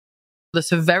The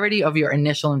severity of your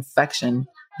initial infection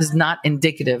is not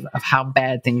indicative of how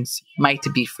bad things might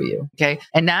be for you. Okay.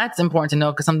 And that's important to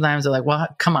know because sometimes they're like, well,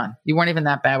 come on, you weren't even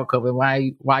that bad with COVID.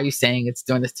 Why are you saying it's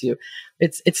doing this to you?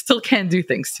 It still can do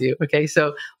things to you. Okay.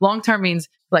 So long-term means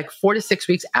like 4 to 6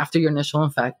 weeks after your initial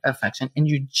infection, and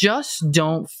you just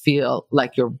don't feel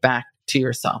like you're back to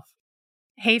yourself.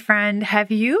 Hey friend, have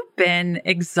you been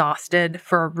exhausted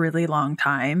for a really long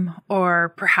time?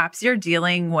 Or perhaps you're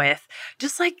dealing with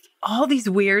just like all these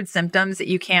weird symptoms that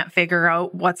you can't figure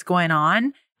out what's going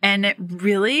on. And it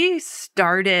really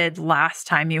started last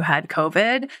time you had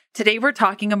COVID. Today, we're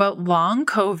talking about long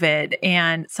COVID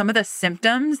and some of the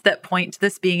symptoms that point to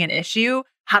this being an issue,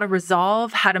 how to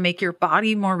resolve, how to make your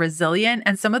body more resilient,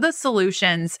 and some of the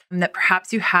solutions that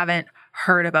perhaps you haven't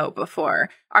heard about before.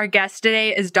 Our guest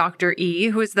today is Dr. E,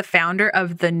 who is the founder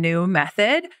of The New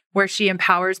Method, where she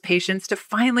empowers patients to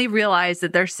finally realize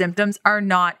that their symptoms are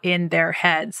not in their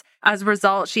heads. As a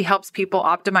result, she helps people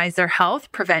optimize their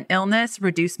health, prevent illness,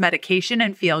 reduce medication,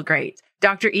 and feel great.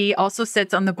 Dr. E also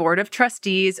sits on the board of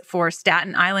trustees for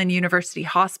Staten Island University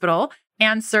Hospital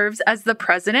and serves as the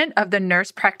president of the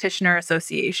Nurse Practitioner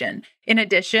Association. In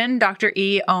addition, Dr.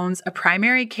 E owns a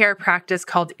primary care practice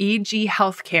called EG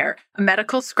Healthcare, a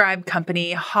medical scribe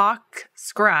company, Hawk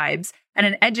Scribes, and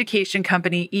an education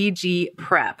company, EG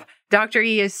Prep. Dr.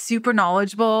 E is super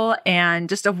knowledgeable and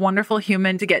just a wonderful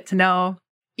human to get to know.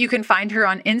 You can find her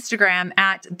on Instagram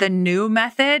at The New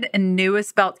Method, and new is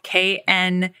spelled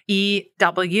Knew.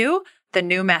 The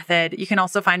New Method. You can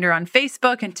also find her on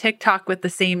Facebook and TikTok with the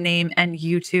same name, and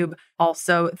YouTube,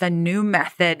 also The New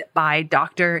Method by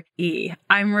Dr. E.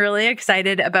 I'm really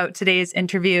excited about today's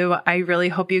interview. I really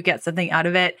hope you get something out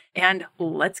of it. And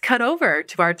let's cut over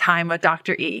to our time with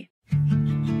Dr. E.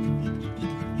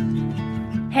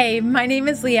 Hey, my name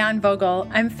is Leanne Vogel.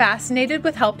 I'm fascinated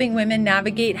with helping women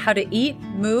navigate how to eat,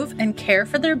 move, and care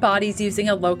for their bodies using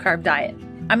a low-carb diet.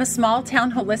 I'm a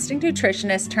small-town holistic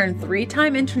nutritionist turned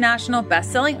 3-time international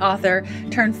best-selling author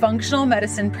turned functional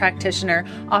medicine practitioner,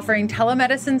 offering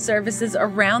telemedicine services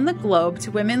around the globe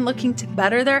to women looking to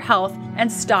better their health and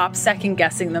stop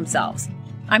second-guessing themselves.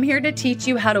 I'm here to teach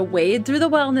you how to wade through the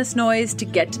wellness noise to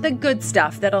get to the good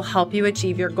stuff that'll help you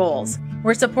achieve your goals.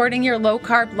 We're supporting your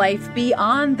low-carb life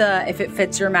beyond the if it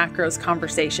fits your macros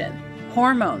conversation.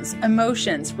 Hormones,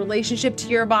 emotions, relationship to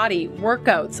your body,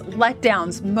 workouts,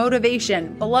 letdowns,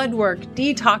 motivation, blood work,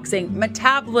 detoxing,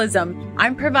 metabolism.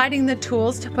 I'm providing the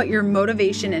tools to put your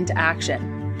motivation into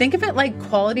action. Think of it like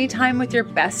quality time with your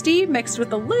bestie mixed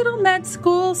with a little med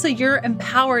school so you're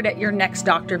empowered at your next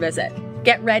doctor visit.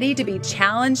 Get ready to be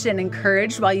challenged and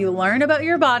encouraged while you learn about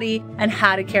your body and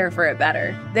how to care for it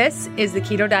better. This is the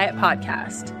Keto Diet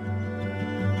Podcast.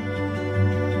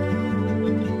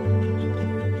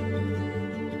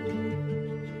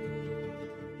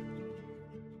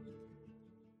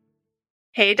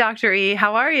 Hey, Dr. E,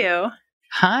 how are you?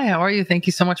 Hi, how are you? Thank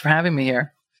you so much for having me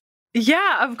here.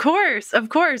 Yeah, of course. Of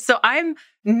course. So I'm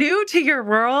new to your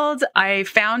world. I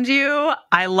found you.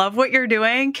 I love what you're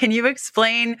doing. Can you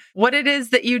explain what it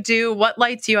is that you do, what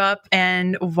lights you up,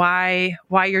 and why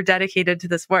you're dedicated to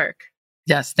this work?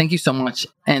 Yes, thank you so much.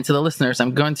 And to the listeners,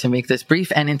 I'm going to make this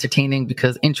brief and entertaining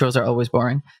because intros are always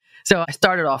boring. So I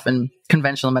started off in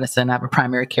conventional medicine. I have a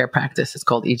primary care practice. It's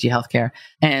called EG Healthcare.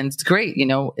 And it's great. You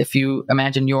know, if you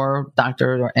imagine your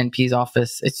doctor or NP's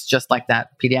office, it's just like that,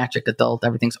 pediatric, adult,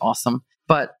 everything's awesome.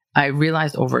 But I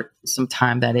realized over some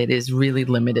time that it is really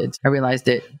limited. I realized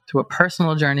it through a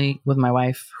personal journey with my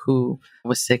wife who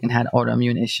was sick and had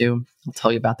autoimmune issue. I'll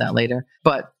tell you about that later.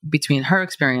 But between her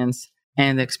experience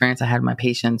and the experience I had with my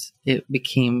patients, it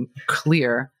became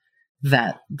clear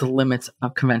that the limits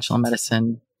of conventional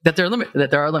medicine that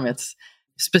there are limits.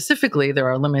 Specifically, there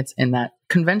are limits in that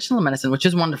conventional medicine, which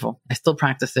is wonderful. I still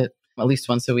practice it at least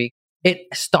once a week. It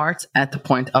starts at the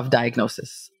point of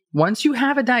diagnosis. Once you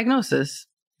have a diagnosis,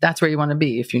 that's where you want to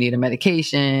be. If you need a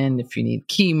medication, if you need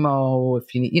chemo,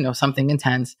 if you need, something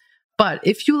intense. But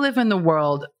if you live in the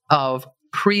world of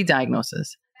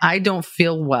pre-diagnosis, I don't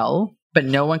feel well, but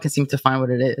no one can seem to find what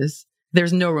it is.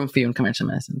 There's no room for you in conventional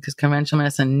medicine because conventional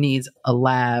medicine needs a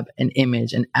lab, an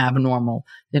image, an abnormal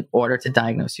in order to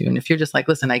diagnose you. And if you're just like,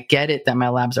 listen, I get it that my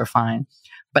labs are fine,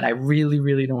 but I really,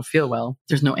 really don't feel well,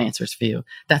 there's no answers for you.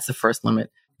 That's the first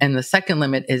limit. And the second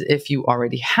limit is if you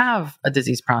already have a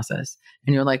disease process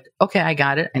and you're like, okay, I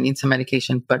got it. I need some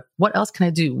medication, but what else can I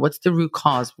do? What's the root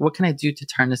cause? What can I do to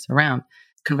turn this around?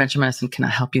 Conventional medicine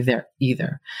cannot help you there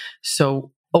either.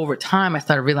 So over time, I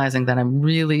started realizing that I'm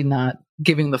really not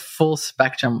giving the full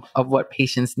spectrum of what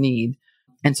patients need.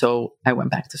 And so I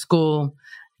went back to school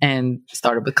and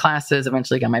started with classes,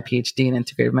 eventually got my PhD in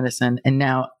integrative medicine. And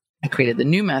now I created the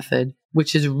New Method,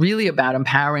 which is really about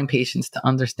empowering patients to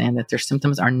understand that their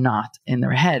symptoms are not in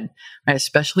their head, right?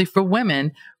 Especially for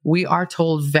women, we are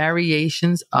told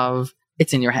variations of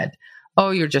it's in your head.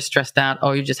 Oh, you're just stressed out.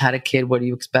 Oh, you just had a kid. What do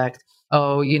you expect?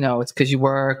 Oh, it's because you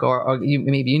work, or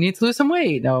maybe you need to lose some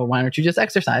weight. No, why don't you just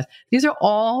exercise? These are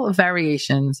all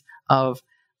variations of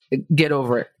get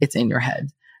over it. It's in your head.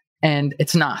 And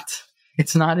it's not.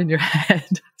 It's not in your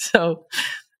head. So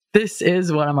this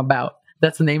is what I'm about.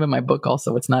 That's the name of my book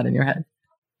also. It's not in your head.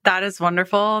 That is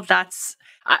wonderful.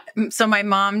 So my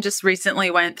mom just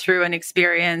recently went through an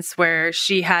experience where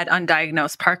she had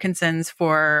undiagnosed Parkinson's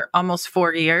for almost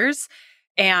 4 years.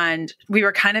 And we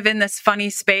were kind of in this funny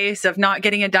space of not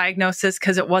getting a diagnosis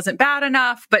because it wasn't bad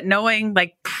enough, but knowing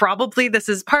like probably this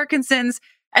is Parkinson's.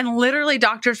 And literally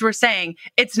doctors were saying,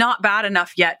 it's not bad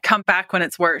enough yet. Come back when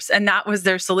it's worse. And that was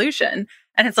their solution.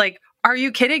 And it's like, are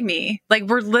you kidding me? Like,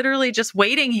 we're literally just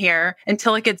waiting here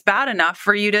until it gets bad enough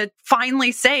for you to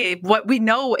finally say what we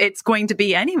know it's going to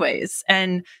be anyways.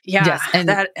 And yes,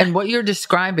 and what you're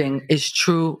describing is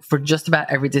true for just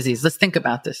about every disease. Let's think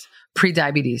about this.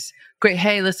 Pre-diabetes. Great.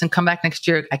 Hey, listen, come back next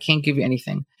year. I can't give you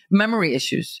anything. Memory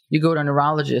issues. You go to a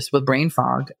neurologist with brain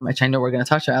fog, which I know we're going to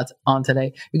touch on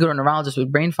today. You go to a neurologist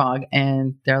with brain fog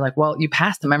and they're like, well, you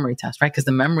passed the memory test, right? Because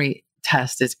the memory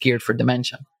test is geared for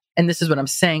dementia. And this is what I'm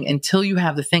saying, until you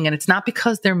have the thing, and it's not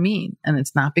because they're mean and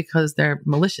it's not because they're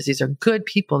malicious. These are good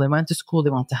people. They went to school. They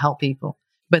want to help people.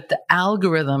 But the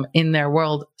algorithm in their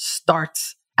world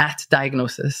starts at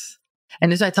diagnosis.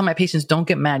 And this is why I tell my patients, don't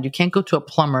get mad. You can't go to a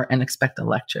plumber and expect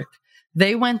electric.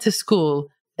 They went to school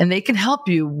and they can help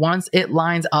you once it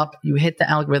lines up. You hit the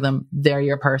algorithm, they're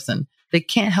your person. They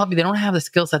can't help you. They don't have the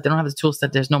skill set. They don't have the tool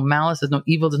set. There's no malice. There's no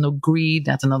evil. There's no greed.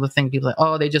 That's another thing. People are like,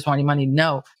 oh, they just want your money.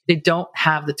 No, they don't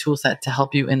have the tool set to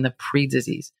help you in the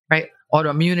pre-disease, right?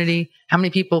 Autoimmunity. How many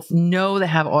people know they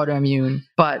have autoimmune,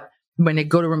 but when they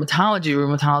go to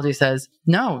rheumatology says,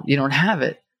 no, you don't have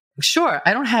it. Sure,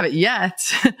 I don't have it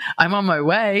yet. I'm on my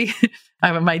way.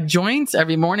 My joints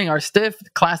every morning are stiff,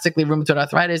 classically rheumatoid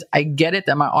arthritis. I get it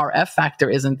that my RF factor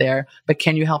isn't there, but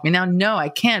can you help me now? No, I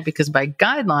can't, because by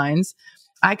guidelines,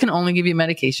 I can only give you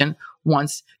medication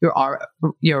once your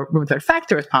rheumatoid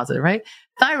factor is positive, right?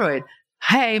 Thyroid.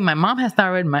 Hey, my mom has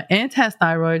thyroid. My aunt has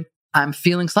thyroid. I'm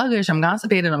feeling sluggish. I'm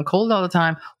constipated. I'm cold all the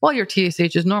time. Well, your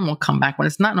TSH is normal. Come back when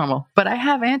it's not normal. But I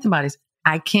have antibodies.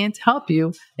 I can't help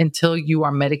you until you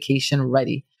are medication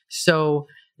ready. So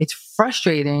it's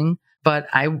frustrating, but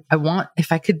I want,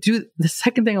 if I could do, the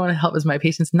second thing I want to help is my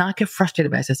patients not get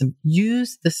frustrated by the system.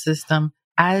 Use the system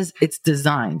as it's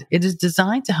designed. It is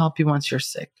designed to help you once you're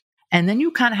sick. And then you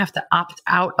kind of have to opt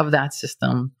out of that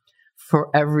system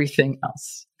for everything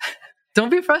else.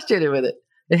 Don't be frustrated with it.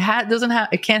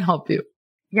 It can't help you.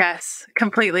 Yes,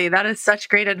 completely. That is such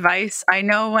great advice. I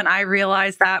know when I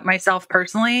realized that myself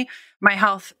personally, my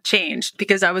health changed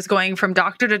because I was going from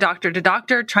doctor to doctor to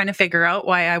doctor, trying to figure out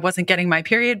why I wasn't getting my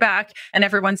period back. And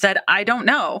everyone said, I don't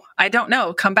know.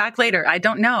 Come back later. I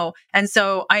don't know. And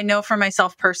so I know for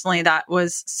myself personally, that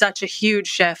was such a huge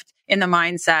shift in the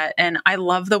mindset. And I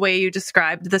love the way you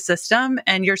described the system.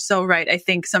 And you're so right. I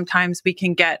think sometimes we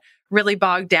can get really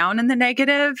bogged down in the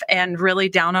negative and really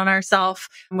down on ourselves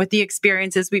with the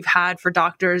experiences we've had for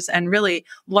doctors, and really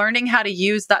learning how to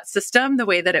use that system the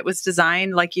way that it was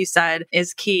designed, like you said,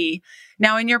 is key.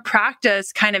 Now, in your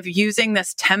practice, kind of using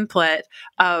this template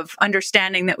of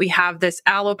understanding that we have this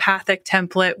allopathic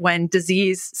template when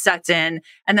disease sets in,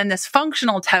 and then this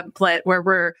functional template where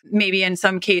we're maybe in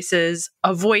some cases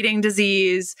avoiding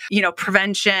disease,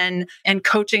 prevention and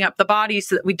coaching up the body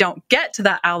so that we don't get to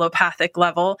that allopathic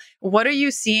level. What are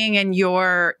you seeing in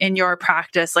your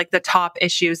practice, like the top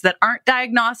issues that aren't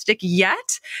diagnostic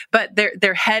yet, but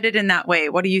they're headed in that way?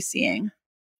 What are you seeing?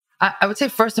 I would say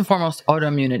first and foremost,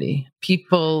 autoimmunity.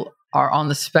 People are on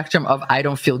the spectrum of I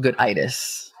don't feel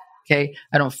good-itis. Okay.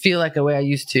 I don't feel like the way I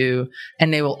used to.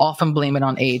 And they will often blame it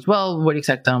on age. Well, what do you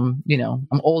expect? I'm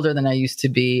older than I used to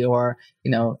be, or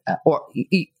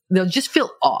they'll just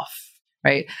feel off,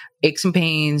 right? Aches and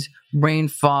pains, brain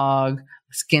fog,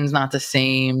 skin's not the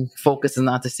same, focus is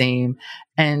not the same.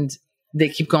 And they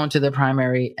keep going to their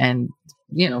primary and,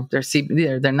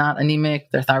 they're not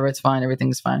anemic, their thyroid's fine,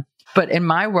 everything's fine. But in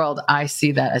my world, I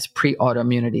see that as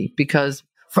pre-autoimmunity, because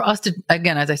for us to,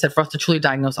 again, as I said, for us to truly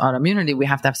diagnose autoimmunity, we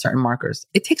have to have certain markers.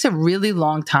 It takes a really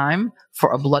long time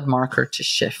for a blood marker to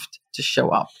shift, to show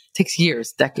up. It takes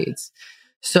years, decades.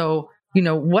 So,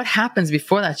 what happens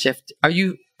before that shift? Are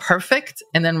you perfect?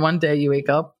 And then one day you wake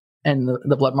up and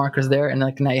the blood marker's there and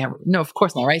now you have, no, of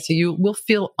course not, right? So you will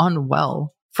feel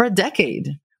unwell for a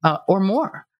decade or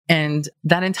more. And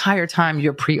that entire time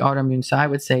you're pre-autoimmune. So I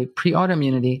would say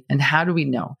pre-autoimmunity. And how do we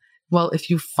know? Well, if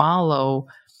you follow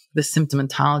the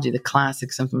symptomatology, the classic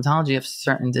symptomatology of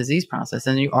certain disease process,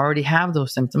 and you already have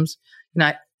those symptoms,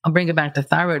 I'll bring it back to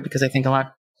thyroid because I think a lot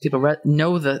of people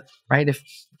know that, right? If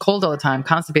cold all the time,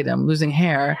 constipated, I'm losing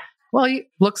hair. Well, it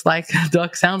looks like a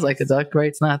duck, sounds like a duck, right?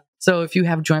 It's not. So if you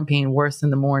have joint pain worse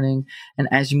in the morning, and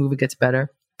as you move, it gets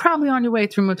better, probably on your way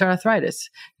to rheumatoid arthritis.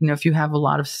 If you have a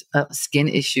lot of skin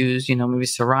issues, maybe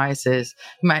psoriasis,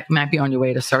 you might be on your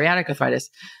way to psoriatic arthritis.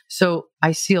 So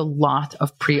I see a lot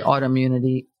of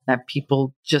pre-autoimmunity that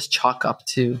people just chalk up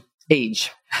to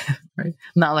age, right?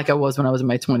 Not like I was when I was in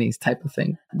my 20s type of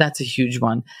thing. That's a huge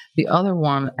one. The other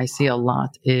one I see a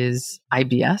lot is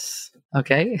IBS,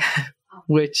 okay?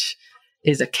 Which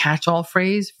is a catch-all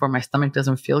phrase for my stomach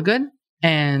doesn't feel good.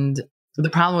 And the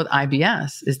problem with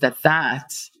IBS is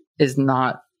that is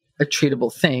not a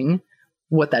treatable thing.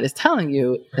 What that is telling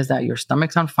you is that your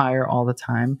stomach's on fire all the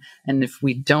time. And if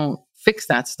we don't fix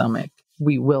that stomach,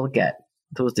 we will get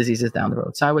those diseases down the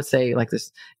road. So I would say like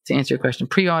this, to answer your question,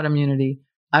 pre-autoimmunity,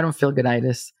 I don't feel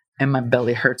good-itis, and my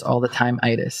belly hurts all the time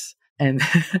itis. And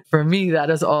for me, that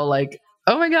is all like,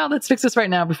 oh my God, let's fix this right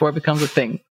now before it becomes a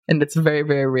thing. And it's very,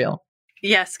 very real.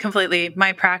 Yes, completely.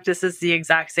 My practice is the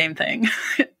exact same thing,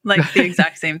 like the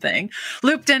exact same thing.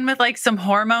 Looped in with like some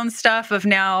hormone stuff of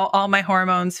now all my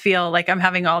hormones feel like I'm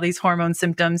having all these hormone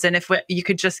symptoms. And if you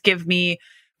could just give me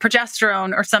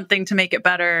progesterone or something to make it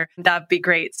better, that'd be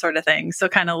great sort of thing. So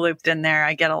kind of looped in there.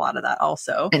 I get a lot of that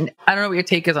also. And I don't know what your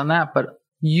take is on that, but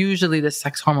usually the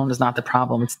sex hormone is not the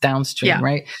problem. It's downstream,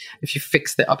 right? If you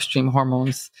fix the upstream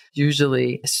hormones,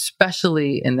 usually,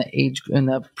 especially in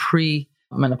the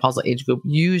pre-menopausal age group,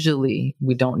 usually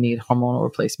we don't need hormonal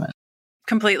replacement.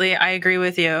 Completely. I agree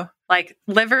with you. Like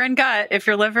liver and gut, if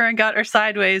your liver and gut are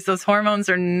sideways, those hormones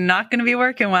are not going to be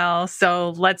working well.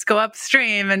 So let's go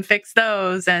upstream and fix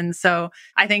those. And so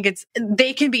I think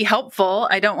they can be helpful.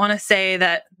 I don't want to say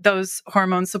that those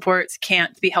hormone supports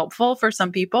can't be helpful for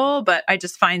some people, but I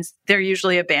just find they're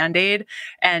usually a Band-Aid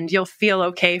and you'll feel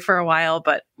okay for a while,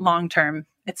 but long term,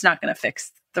 it's not going to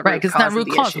fix the root cause. Right, because it's not root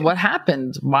cause. What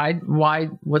happened? Why?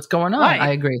 What's going on? Right.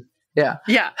 I agree. Yeah.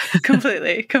 Yeah,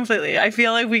 completely. I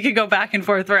feel like we could go back and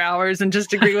forth for hours and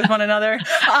just agree with one another,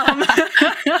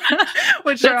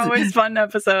 which are always fun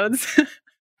episodes.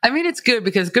 I mean, it's good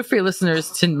because good for your listeners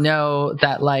to know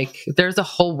that like there's a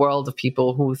whole world of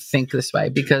people who think this way,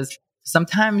 because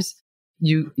sometimes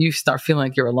you start feeling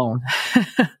like you're alone.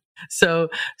 So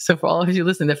for all of you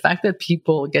listening, the fact that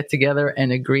people get together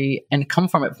and agree and come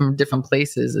from different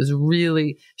places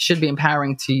should be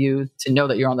empowering to you to know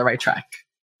that you're on the right track.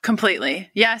 Completely.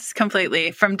 Yes, completely.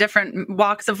 From different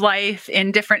walks of life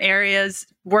in different areas,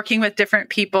 working with different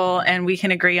people, and we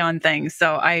can agree on things.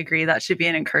 So I agree that should be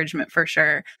an encouragement for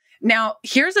sure. Now,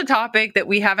 here's a topic that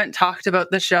we haven't talked about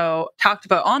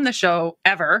on the show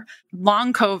ever,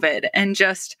 long COVID, and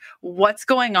just what's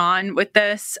going on with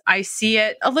this. I see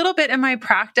it a little bit in my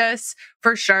practice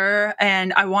for sure.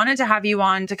 And I wanted to have you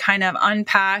on to kind of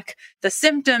unpack the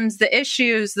symptoms, the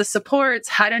issues, the supports,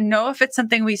 how to know if it's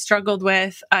something we struggled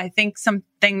with. I think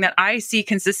something that I see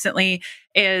consistently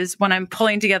is when I'm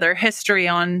pulling together history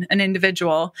on an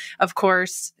individual, of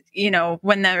course,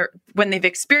 when they've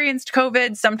experienced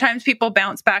COVID, sometimes people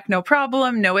bounce back, no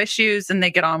problem, no issues, and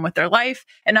they get on with their life.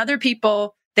 And other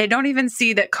people, they don't even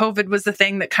see that COVID was the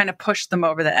thing that kind of pushed them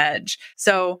over the edge.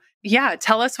 So yeah,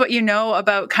 tell us what you know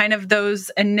about kind of those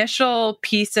initial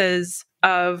pieces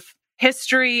of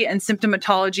history and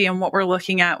symptomatology and what we're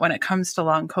looking at when it comes to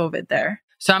long COVID there.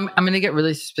 So I'm going to get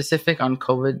really specific on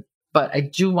COVID, but I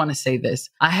do want to say this.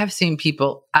 I have seen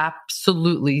people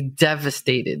absolutely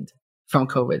devastated from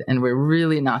COVID, and we're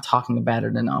really not talking about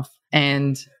it enough.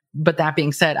 But that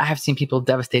being said, I have seen people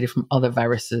devastated from other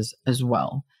viruses as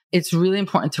well. It's really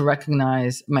important to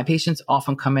recognize my patients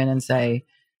often come in and say,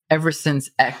 ever since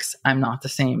X, I'm not the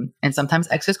same. And sometimes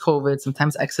X is COVID,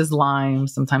 sometimes X is Lyme,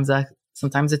 sometimes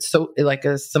it's so like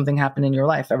something happened in your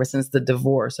life ever since the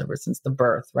divorce, ever since the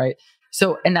birth, right?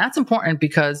 So, and that's important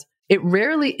because it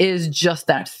rarely is just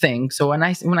that thing. So when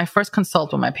I first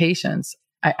consult with my patients,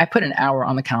 I put an hour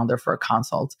on the calendar for a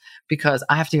consult because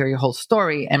I have to hear your whole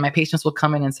story. And my patients will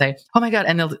come in and say, oh my God,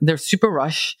 and they're super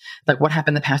rush. Like, what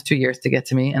happened the past 2 years to get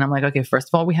to me? And I'm like, okay, first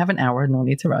of all, we have an hour, no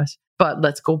need to rush. But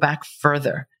let's go back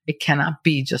further. It cannot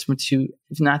be just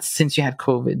not since you had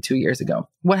COVID 2 years ago.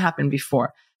 What happened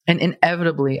before? And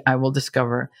inevitably, I will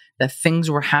discover that things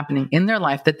were happening in their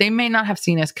life that they may not have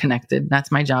seen as connected.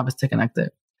 That's my job, is to connect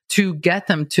it. To get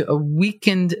them to a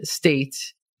weakened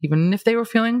state, even if they were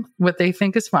feeling what they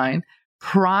think is fine,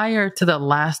 prior to the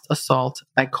last assault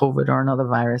by COVID or another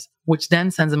virus, which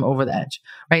then sends them over the edge.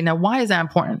 Right now, why is that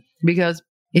important? Because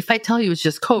If I tell you it's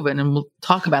just COVID, and we'll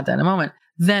talk about that in a moment,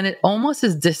 then it almost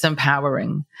is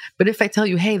disempowering. But if I tell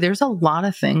you, hey, there's a lot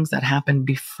of things that happened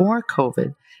before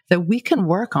COVID that we can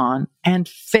work on and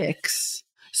fix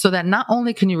so that not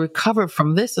only can you recover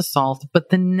from this assault, but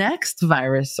the next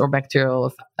virus or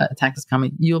bacterial attack that's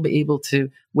coming, you'll be able to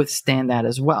withstand that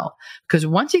as well. Because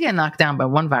once you get knocked down by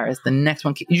one virus, the next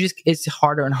one, it's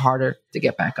harder and harder to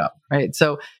get back up, right?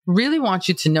 So really want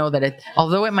you to know that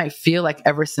although it might feel like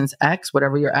ever since X,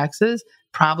 whatever your X is,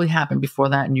 probably happened before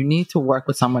that. And you need to work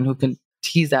with someone who can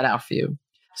tease that out for you.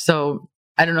 So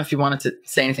I don't know if you wanted to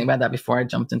say anything about that before I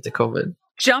jumped into COVID.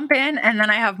 Jump in, and then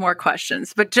I have more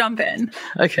questions, but jump in.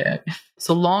 Okay.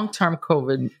 So long-term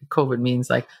COVID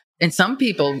means like, and some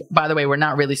people, by the way, were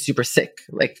not really super sick,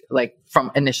 like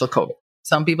from initial COVID.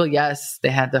 Some people, yes,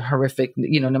 they had the horrific,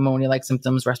 pneumonia-like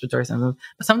symptoms, respiratory symptoms,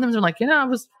 but some of them are like, I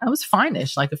was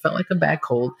fine-ish, like it felt like a bad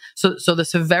cold. So the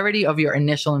severity of your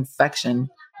initial infection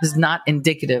is not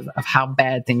indicative of how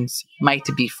bad things might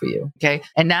be for you. Okay.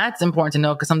 And that's important to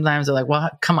know, because sometimes they're like, well,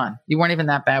 come on, you weren't even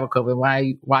that bad with COVID.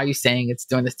 Why are you saying it's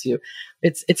doing this to you?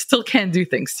 It still can do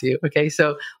things to you. Okay.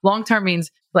 So long-term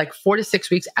means like 4 to 6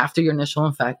 weeks after your initial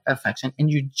infection, and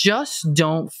you just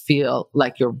don't feel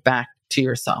like you're back to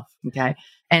yourself. Okay.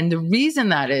 And the reason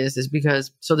that is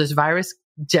because, so this virus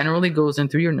generally goes in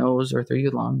through your nose or through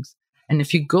your lungs. And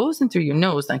if it goes in through your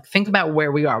nose, like think about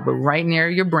where we are. We're right near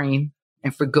your brain.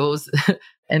 And if it goes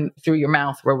and through your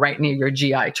mouth, we're right near your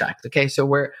GI tract. Okay. So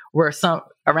we're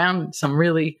around some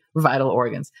really vital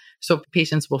organs. So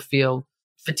patients will feel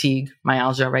fatigue,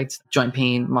 myalgia, right? Joint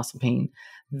pain, muscle pain.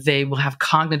 They will have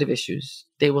cognitive issues.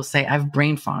 They will say, I have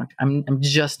brain fog. I'm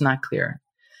just not clear.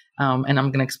 And I'm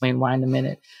going to explain why in a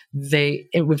minute. They,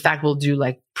 in fact, will do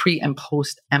like pre and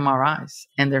post MRIs.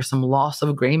 And there's some loss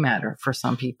of gray matter for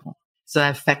some people. So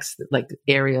that affects like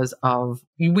areas of,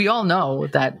 we all know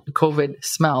that COVID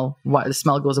smell, why the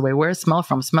smell goes away. Where is smell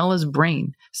from? Smell is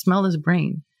brain. Smell is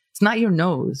brain. It's not your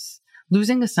nose.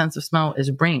 Losing a sense of smell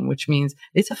is brain, which means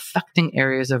it's affecting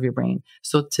areas of your brain.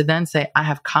 So to then say, I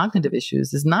have cognitive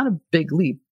issues is not a big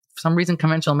leap. For some reason,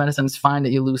 conventional medicine is fine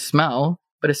that you lose smell.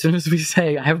 But as soon as we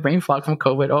say, I have brain fog from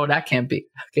COVID, oh, that can't be.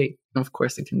 Okay. And of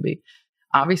course it can be.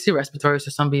 Obviously respiratory.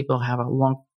 So some people have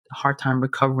a hard time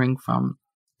recovering from.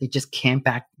 They just can't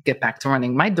get back to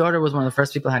running. My daughter was one of the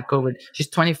first people who had COVID. She's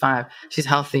 25. She's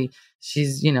healthy.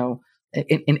 She's,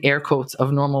 in air quotes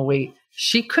of normal weight.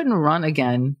 She couldn't run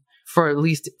again for at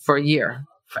least for a year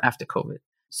after COVID.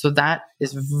 So that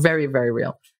is very, very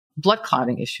real. Blood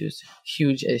clotting issues,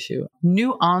 huge issue.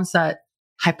 New onset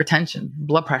hypertension,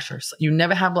 blood pressure. So you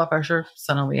never have blood pressure,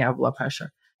 suddenly you have blood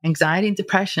pressure. Anxiety and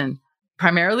depression,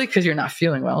 primarily because you're not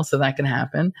feeling well. So that can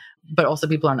happen. But also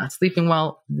people are not sleeping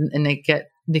well, and they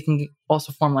can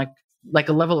also form like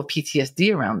a level of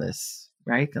PTSD around this,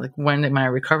 right? Like, when am I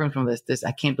recovering from this?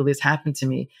 I can't believe this happened to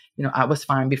me. I was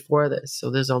fine before this.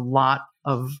 So there's a lot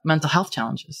of mental health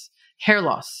challenges. Hair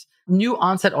loss, new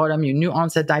onset autoimmune, new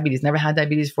onset diabetes. Never had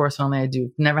diabetes before, suddenly I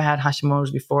do. Never had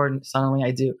Hashimoto's before, and suddenly I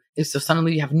do. So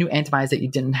suddenly you have new antibodies that you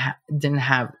didn't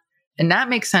have. And that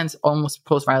makes sense almost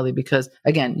post-virally, because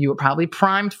again, you were probably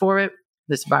primed for it.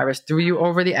 This virus threw you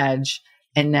over the edge.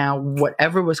 And now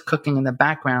whatever was cooking in the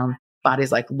background,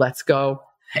 body's like, let's go,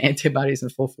 antibodies in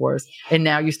full force. And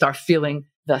now you start feeling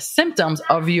the symptoms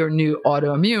of your new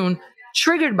autoimmune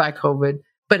triggered by COVID,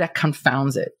 but that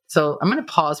confounds it. So I'm going to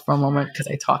pause for a moment because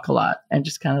I talk a lot and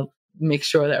just kind of make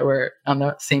sure that we're on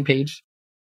the same page.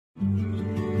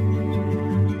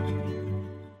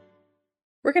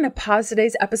 We're going to pause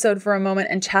today's episode for a moment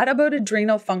and chat about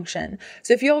adrenal function.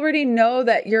 So if you already know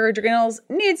that your adrenals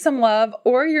need some love,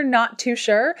 or you're not too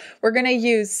sure, we're going to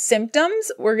use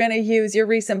symptoms, we're going to use your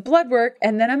recent blood work,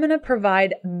 and then I'm going to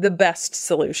provide the best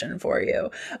solution for you.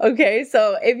 Okay,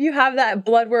 so if you have that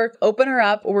blood work, open her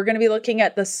up. We're going to be looking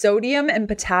at the sodium and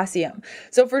potassium.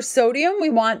 So for sodium,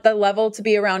 we want the level to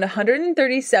be around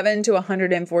 137 to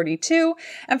 142.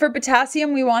 And for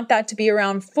potassium, we want that to be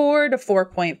around 4 to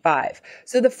 4.5.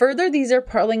 So the further these are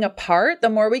pulling apart, the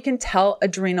more we can tell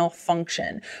adrenal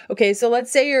function. Okay, so let's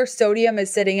say your sodium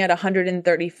is sitting at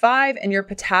 135 and your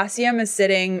potassium is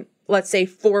sitting, let's say,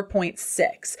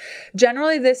 4.6.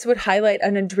 Generally, this would highlight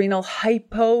an adrenal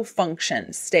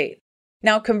hypofunction state.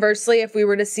 Now, conversely, if we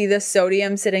were to see the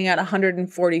sodium sitting at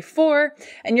 144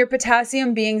 and your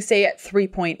potassium being, say, at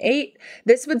 3.8,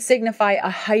 this would signify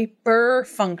a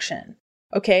hyperfunction.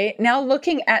 Okay, now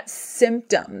looking at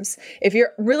symptoms. If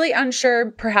you're really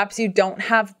unsure, perhaps you don't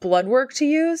have blood work to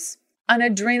use, An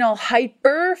adrenal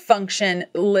hyperfunction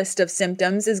list of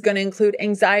symptoms is going to include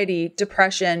anxiety,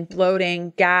 depression,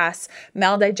 bloating, gas,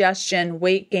 maldigestion,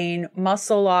 weight gain,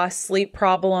 muscle loss, sleep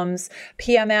problems,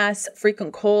 PMS,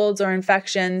 frequent colds or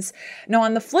infections. Now,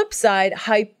 on the flip side,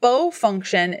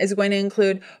 hypofunction is going to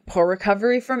include poor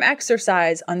recovery from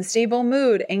exercise, unstable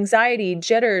mood, anxiety,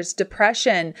 jitters,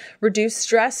 depression, reduced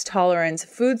stress tolerance,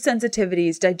 food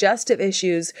sensitivities, digestive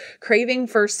issues, craving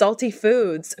for salty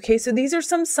foods. Okay, so these are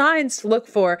some signs to look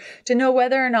for to know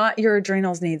whether or not your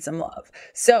adrenals need some love.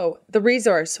 So the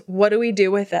resource, what do we do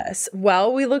with this?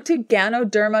 Well, we looked at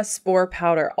Ganoderma spore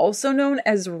powder, also known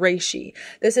as reishi.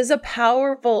 This is a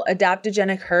powerful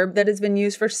adaptogenic herb that has been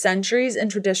used for centuries in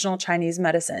traditional Chinese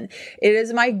medicine. It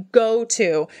is my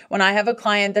go-to when I have a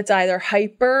client that's either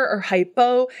hyper or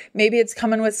hypo. Maybe it's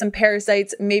coming with some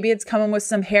parasites. Maybe it's coming with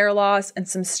some hair loss and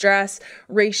some stress.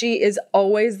 Reishi is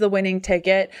always the winning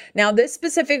ticket. Now, this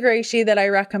specific reishi that I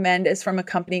recommend is from a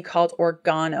company called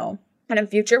Organo. And in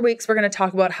future weeks, we're going to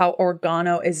talk about how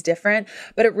Organo is different,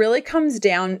 but it really comes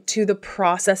down to the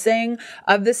processing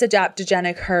of this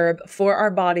adaptogenic herb for our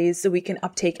bodies so we can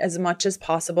uptake as much as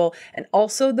possible, and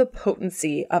also the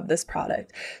potency of this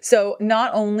product. So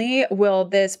not only will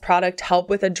this product help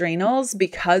with adrenals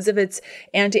because of its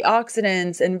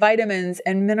antioxidants and vitamins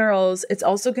and minerals, it's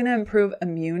also going to improve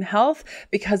immune health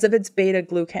because of its beta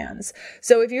glucans.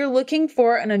 So if you're looking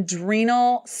for an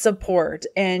adrenal support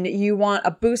and you want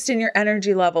a boost in your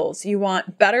energy levels, you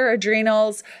want better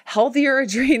adrenals, healthier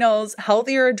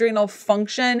adrenal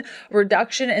function,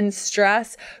 reduction in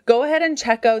stress, go ahead and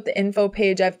check out the info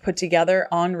page I've put together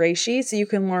on reishi so you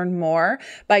can learn more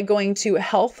by going to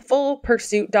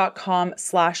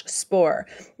healthfulpursuit.com/spore.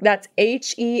 That's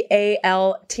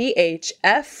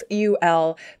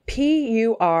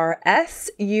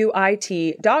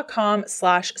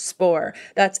HEALTHFULPURSUIT.com/spore.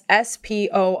 That's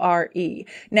SPORE.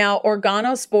 Now,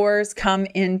 organo spores come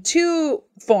in two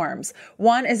forms.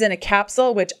 One is in a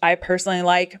capsule, which I personally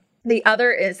like. The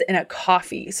other is in a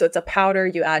coffee. So it's a powder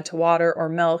you add to water or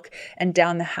milk and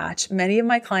down the hatch. Many of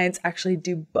my clients actually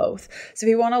do both. So if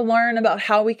you want to learn about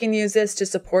how we can use this to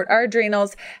support our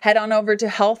adrenals, head on over to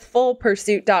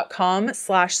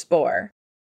healthfulpursuit.com/spore.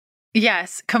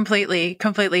 Yes, completely.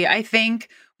 I think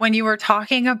when you were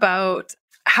talking about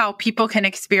how people can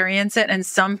experience it and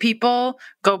some people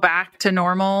go back to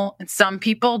normal and some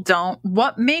people don't,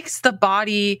 what makes the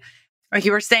body, like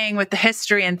you were saying with the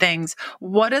history and things,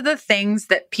 what are the things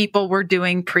that people were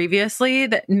doing previously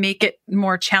that make it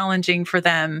more challenging for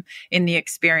them in the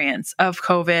experience of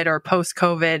COVID or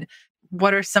post-COVID?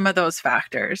 What are some of those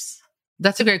factors?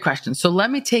 That's a great question. So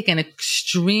let me take an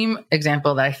extreme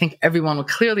example that I think everyone will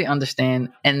clearly understand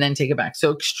and then take it back.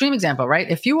 So extreme example, right?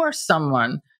 If you are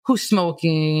someone who's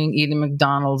smoking, eating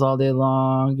McDonald's all day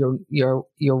long,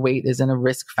 your weight is in a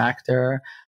risk factor,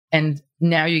 and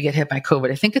now you get hit by COVID,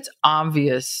 I think it's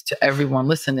obvious to everyone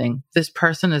listening, this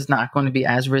person is not going to be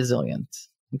as resilient.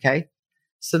 Okay.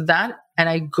 So that, and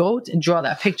I go to draw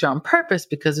that picture on purpose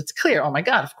because it's clear, oh my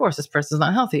God, of course, this person's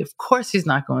not healthy. Of course, he's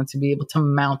not going to be able to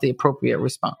mount the appropriate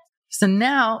response. So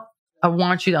now I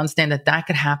want you to understand that that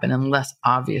could happen in less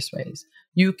obvious ways.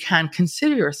 You can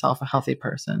consider yourself a healthy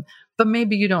person, but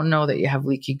maybe you don't know that you have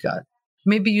leaky gut.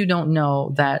 Maybe you don't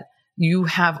know that you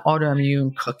have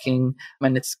autoimmune cooking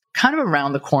and it's kind of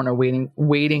around the corner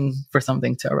waiting for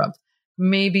something to erupt.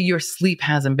 Maybe your sleep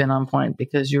hasn't been on point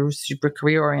because you're super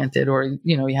career oriented, or,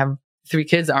 you have 3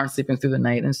 kids that aren't sleeping through the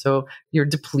night. And so you're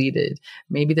depleted.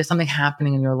 Maybe there's something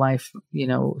happening in your life,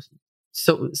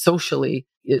 so socially,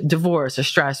 divorce or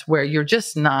stress, where you're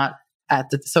just not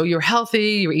so you're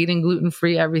healthy, you're eating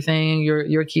gluten-free, everything,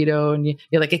 you're keto, and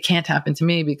you're like, it can't happen to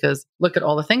me because look at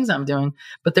all the things I'm doing.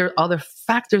 But there are other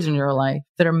factors in your life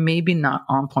that are maybe not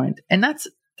on point. And that's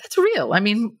real. I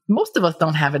mean, most of us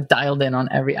don't have it dialed in on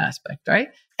every aspect, right?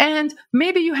 And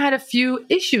maybe you had a few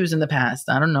issues in the past.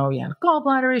 I don't know, you had a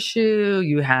gallbladder issue,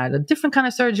 you had a different kind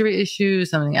of surgery issue,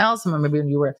 something else. Maybe when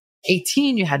you were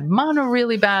 18, you had mono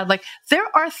really bad. Like, there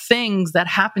are things that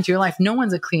happen to your life. No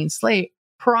one's a clean slate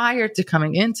prior to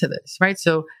coming into this, right?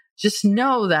 So just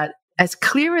know that as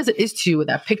clear as it is to you with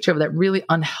that picture of that really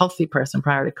unhealthy person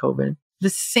prior to COVID, the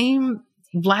same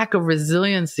lack of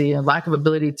resiliency and lack of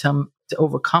ability to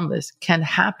overcome this can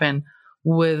happen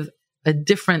with a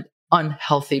different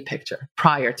unhealthy picture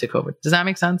prior to COVID. Does that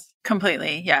make sense?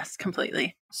 Completely. Yes,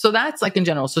 completely. So that's like in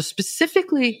general. So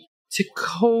specifically to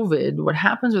COVID, what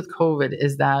happens with COVID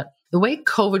is that the way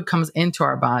COVID comes into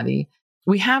our body,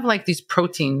 we have like these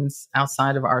proteins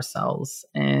outside of our cells.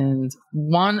 And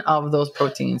one of those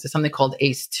proteins is something called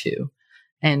ACE2.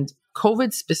 And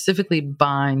COVID specifically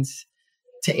binds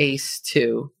to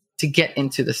ACE2 to get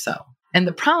into the cell. And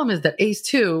the problem is that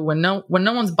ACE2, when no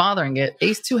one's bothering it,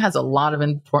 ACE2 has a lot of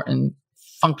important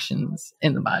functions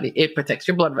in the body. It protects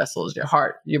your blood vessels, your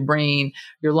heart, your brain,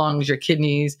 your lungs, your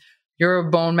kidneys, your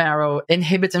bone marrow,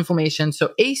 inhibits inflammation.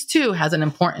 So ACE2 has an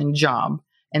important job.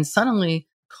 And suddenly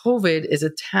COVID is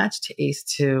attached to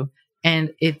ACE2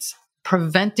 and it's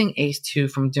preventing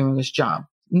ACE2 from doing its job.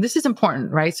 And this is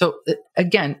important, right? So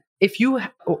again, if you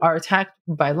are attacked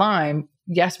by Lyme,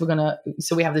 yes,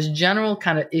 so we have this general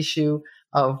kind of issue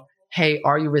of, hey,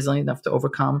 are you resilient enough to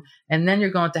overcome? And then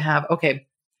you're going to have, okay,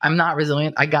 I'm not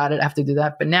resilient. I got it. I have to do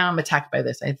that. But now I'm attacked by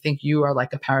this. I think you are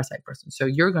like a parasite person. So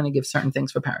you're going to give certain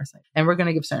things for parasite and we're going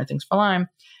to give certain things for Lyme.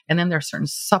 And then there are certain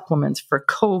supplements for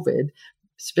COVID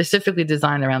specifically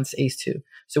designed around this ACE2.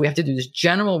 So we have to do this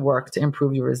general work to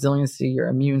improve your resiliency, your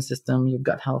immune system, your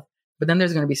gut health. But then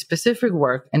there's going to be specific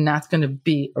work and that's going to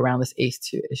be around this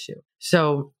ACE2 issue.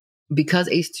 So because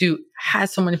ACE2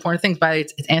 has so many important things,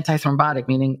 it's antithrombotic,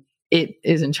 meaning it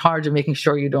is in charge of making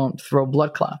sure you don't throw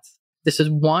blood clots. This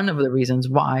is one of the reasons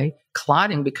why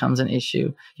clotting becomes an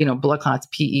issue. Blood clots,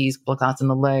 PEs, blood clots in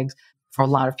the legs for a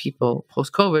lot of people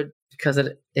post-COVID because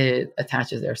it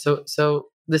attaches there. So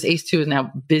this ACE2 is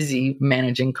now busy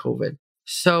managing COVID.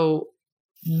 So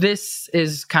this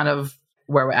is kind of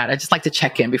where we're at. I just like to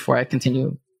check in before I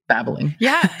continue babbling.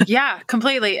 Yeah,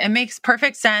 completely. It makes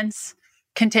perfect sense.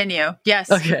 Continue. Yes,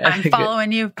 okay, I'm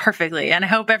following you perfectly. And I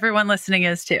hope everyone listening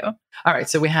is too. All right.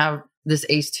 So we have this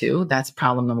ACE2, that's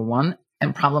problem number one.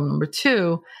 And problem number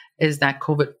two is that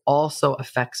COVID also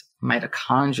affects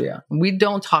mitochondria. We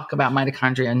don't talk about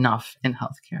mitochondria enough in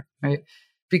healthcare, right?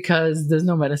 Because there's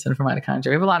no medicine for mitochondria.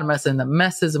 We have a lot of medicine that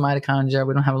messes with mitochondria.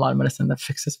 We don't have a lot of medicine that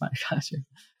fixes mitochondria.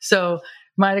 So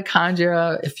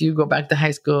mitochondria, if you go back to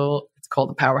high school, it's called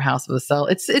the powerhouse of the cell.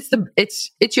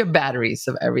 It's your batteries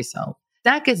of every cell.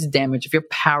 That gets damaged. If your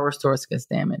power source gets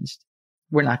damaged,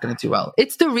 we're not going to do well.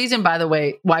 It's the reason, by the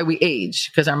way, why we age,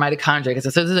 because our mitochondria,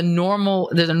 so there's a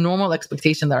normal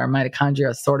expectation that our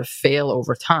mitochondria sort of fail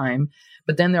over time.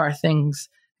 But then there are things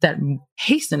that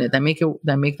hasten it, that make the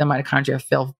mitochondria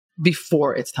fail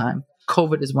before its time.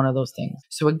 COVID is one of those things.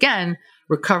 So again,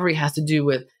 recovery has to do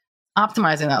with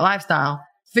optimizing that lifestyle,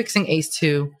 fixing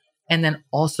ACE2, and then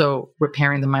also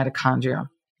repairing the mitochondria.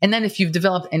 And then if you've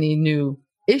developed any new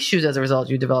issues as a result,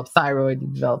 you develop thyroid, you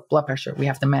develop blood pressure. We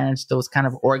have to manage those kind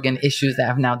of organ issues that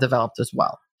have now developed as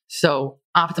well. So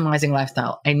optimizing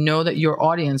lifestyle. I know that your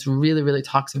audience really, really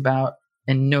talks about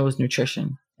and knows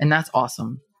nutrition. And that's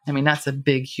awesome. I mean, that's a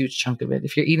big, huge chunk of it.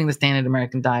 If you're eating the standard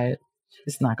American diet,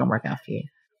 it's not going to work out for you.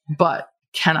 But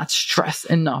cannot stress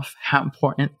enough how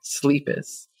important sleep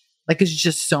is. Like, it's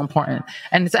just so important.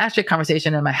 And it's actually a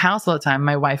conversation in my house all the time.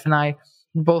 My wife and I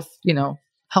both,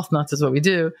 health nuts is what we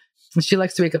do. And she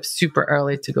likes to wake up super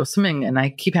early to go swimming. And I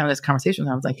keep having this conversation.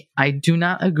 I was like, I do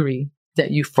not agree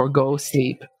that you forego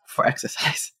sleep for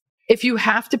exercise. If you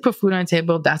have to put food on the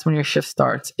table, that's when your shift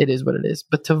starts. It is what it is.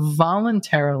 But to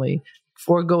voluntarily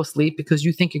forego sleep because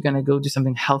you think you're going to go do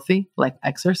something healthy, like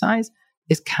exercise,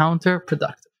 is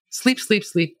counterproductive. Sleep.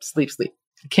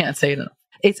 I can't say it enough.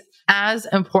 It's as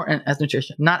important as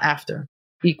nutrition, not after.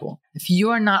 Equal. If you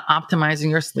are not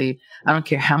optimizing your sleep, I don't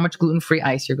care how much gluten-free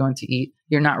ice you're going to eat,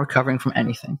 you're not recovering from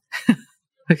anything.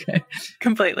 Okay.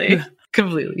 Completely.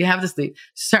 You have to sleep.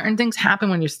 Certain things happen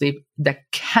when you sleep that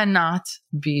cannot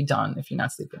be done if you're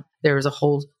not sleeping. There is a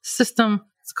whole system.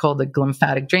 It's called the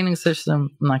lymphatic draining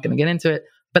system. I'm not going to get into it,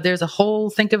 but there's a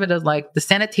whole, think of it as like the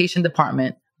sanitation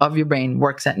department of your brain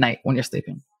works at night when you're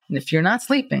sleeping. And if you're not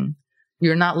sleeping,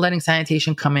 you're not letting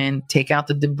sanitation come in, take out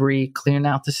the debris, clearing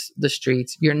out the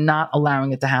streets. You're not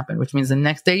allowing it to happen, which means the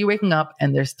next day you're waking up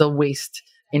and there's still waste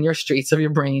in your streets of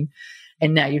your brain.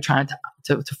 And now you're trying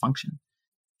to function.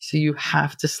 So you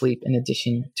have to sleep in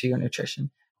addition to your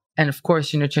nutrition. And of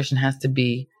course, your nutrition has to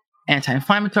be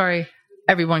anti-inflammatory.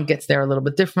 Everyone gets there a little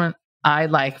bit different. I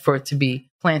like for it to be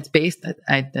plant-based.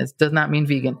 That does not mean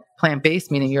vegan.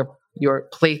 Plant-based, meaning your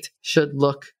plate should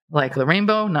look like the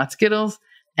rainbow, not Skittles.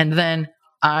 And then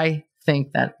I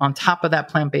think that on top of that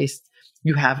plant-based,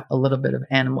 you have a little bit of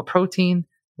animal protein,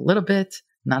 a little bit,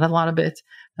 not a lot of it,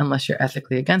 unless you're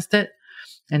ethically against it.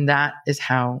 And that is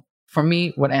how, for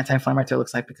me, what anti-inflammatory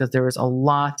looks like, because there is a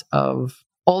lot of,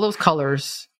 all those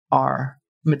colors are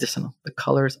medicinal. The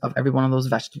colors of every one of those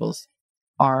vegetables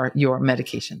are your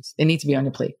medications. They need to be on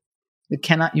your plate. You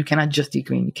cannot just eat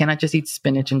green. You cannot just eat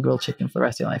spinach and grilled chicken for the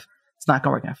rest of your life. It's not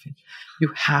going to work out for you.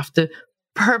 You have to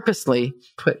purposely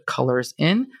put colors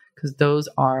in because those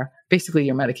are basically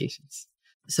your medications.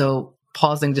 So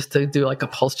pausing just to do like a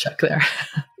pulse check there.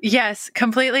 Yes,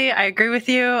 completely. I agree with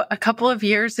you. A couple of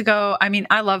years ago, I mean,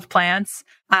 I love plants.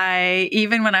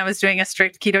 Even when I was doing a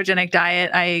strict ketogenic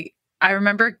diet, I I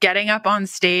remember getting up on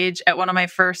stage at one of my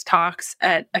first talks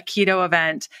at a keto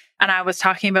event, and I was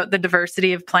talking about the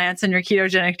diversity of plants in your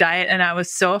ketogenic diet. And I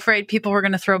was so afraid people were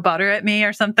going to throw butter at me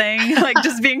or something, like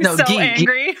just being No, so ghee.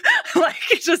 angry, like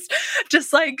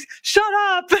just like, shut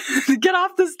up, get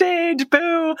off the stage,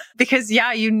 boo. Because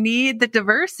yeah, you need the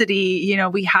diversity. You know,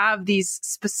 we have these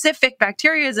specific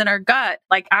bacteria in our gut,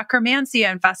 like Akkermansia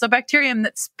and Faecalibacterium,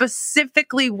 that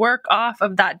specifically work off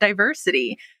of that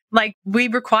diversity. Like we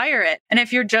require it. And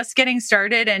if you're just getting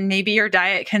started and maybe your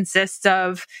diet consists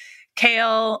of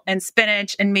kale and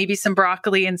spinach and maybe some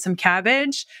broccoli and some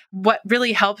cabbage, what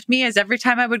really helped me is every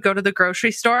time I would go to the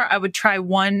grocery store, I would try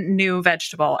one new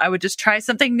vegetable. I would just try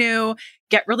something new,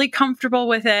 get really comfortable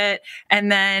with it.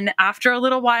 And then after a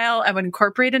little while, I would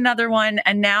incorporate another one.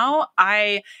 And now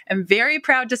I am very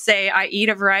proud to say I eat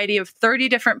a variety of 30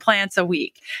 different plants a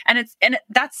week. And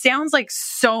that sounds like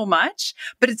so much,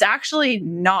 but it's actually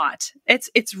not.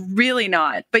 It's really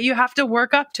not, but you have to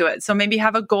work up to it. So maybe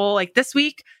have a goal like this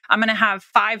week, I'm going to have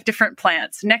 5 different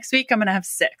plants. Next week, I'm going to have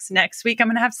 6. Next week, I'm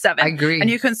going to have 7. I agree. And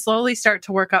you can slowly start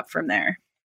to work up from there.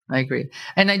 I agree.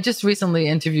 And I just recently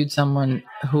interviewed someone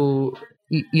who,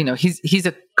 you know, he's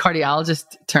a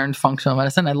cardiologist turned functional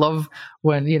medicine. I love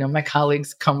when, you know, my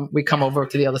colleagues we come over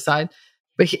to the other side,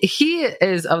 but he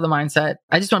is of the mindset,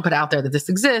 I just want to put out there that this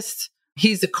exists.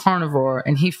 He's a carnivore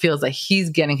and he feels like he's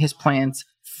getting his plants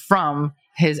from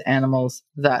his animals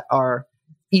that are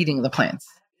eating the plants.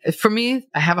 For me,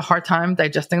 I have a hard time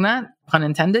digesting that, pun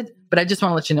intended, but I just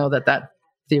want to let you know that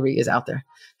theory is out there.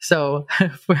 So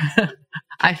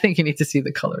I think you need to see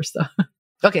the color stuff.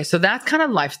 Okay, so that's kind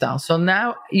of lifestyle. So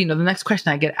now, you know, the next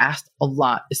question I get asked a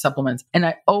lot is supplements. And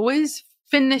I always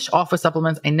finish off with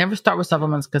supplements. I never start with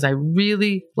supplements because I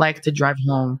really like to drive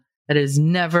home that it is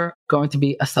never going to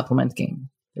be a supplement game.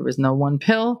 There is no one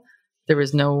pill. There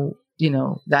is no, you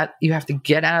know, that you have to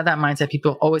get out of that mindset.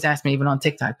 People always ask me, even on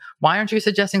TikTok, why aren't you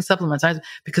suggesting supplements?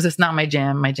 Because it's not my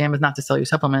jam. My jam is not to sell you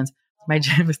supplements. My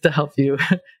jam is to help you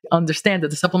understand that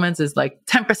the supplements is like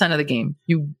 10% of the game.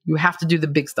 You have to do the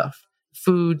big stuff.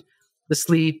 Food, the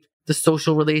sleep, the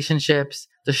social relationships,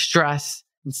 the stress.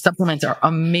 And supplements are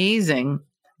amazing,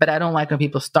 but I don't like when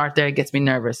people start there. It gets me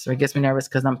nervous. Or it gets me nervous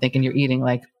because I'm thinking you're eating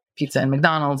like pizza and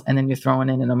McDonald's and then you're throwing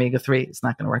in an omega-3. It's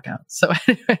not going to work out. So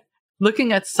anyway,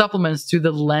 looking at supplements through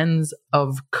the lens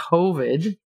of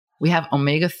COVID, we have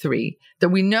omega-3 that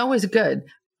we know is good,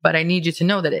 but I need you to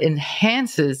know that it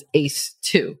enhances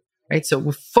ACE2. Right? So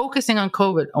we're focusing on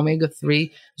COVID.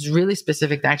 Omega-3 is really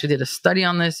specific. They actually did a study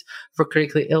on this for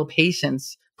critically ill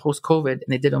patients post-COVID, and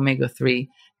they did omega-3,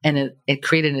 and it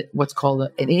created what's called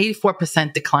an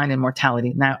 84% decline in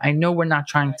mortality. Now, I know we're not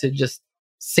trying to just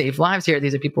save lives here.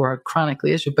 These are people who are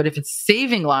chronically issued, but if it's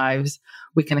saving lives,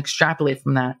 we can extrapolate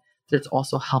from that it's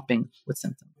also helping with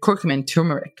symptoms. Curcumin,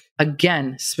 turmeric,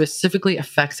 again, specifically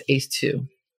affects ACE2.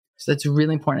 So that's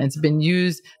really important. It's been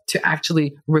used to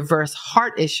actually reverse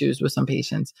heart issues with some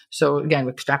patients. So again,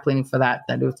 we're extrapolating for that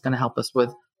it's going to help us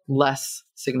with less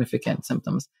significant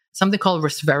symptoms. Something called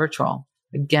resveratrol,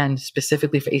 again,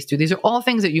 specifically for ACE2. These are all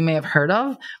things that you may have heard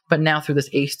of, but now through this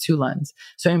ACE2 lens.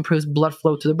 So it improves blood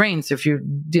flow to the brain. So if you're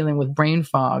dealing with brain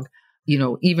fog, you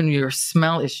know, even your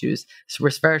smell issues, so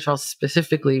resveratrol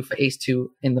specifically for ACE2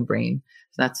 in the brain.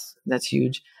 So that's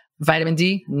huge. Vitamin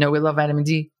D, we love vitamin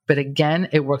D, but again,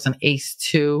 it works on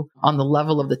ACE2 on the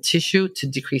level of the tissue to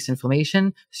decrease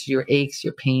inflammation. So your aches,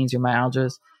 your pains, your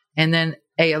myalgias. And then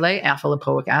ALA, alpha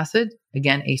lipoic acid,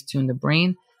 again, ACE2 in the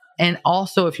brain. And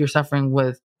also if you're suffering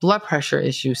with blood pressure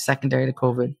issues secondary to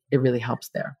COVID, it really helps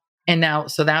there. And now,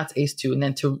 so that's ACE2. And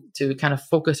then to kind of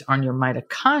focus on your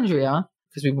mitochondria,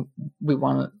 because we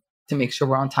want to make sure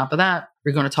we're on top of that,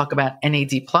 we're going to talk about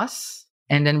NAD+.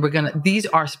 And then these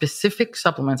are specific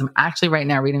supplements. I'm actually right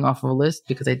now reading off of a list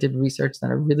because I did research that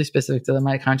are really specific to the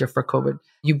mitochondria for COVID.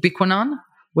 Ubiquinone,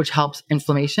 which helps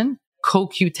inflammation.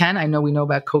 CoQ10, I know we know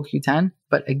about CoQ10,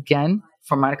 but again,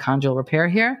 for mitochondrial repair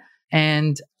here.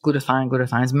 And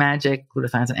glutathione is magic.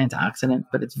 Glutathione is an antioxidant,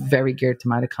 but it's very geared to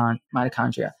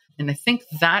mitochondria. And I think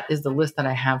that is the list that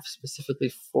I have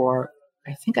specifically for,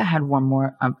 I think I had one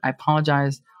more. I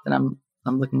apologize that I'm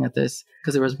looking at this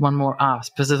because there was one more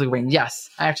specifically brain. Yes,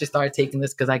 I actually started taking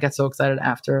this because I got so excited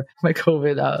after my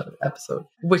COVID episode,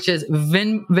 which is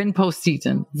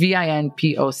vinpocetine,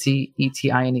 vinpocetine,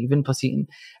 vinpocetine.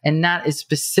 And that is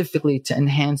specifically to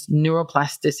enhance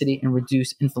neuroplasticity and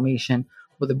reduce inflammation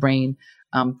with the brain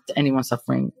to anyone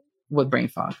suffering with brain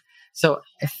fog. So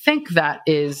I think that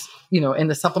is, in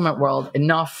the supplement world,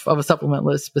 enough of a supplement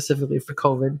list specifically for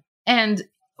COVID. And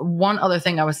one other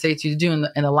thing I would say to you to do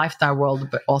in the lifestyle world,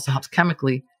 but also helps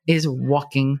chemically, is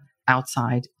walking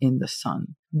outside in the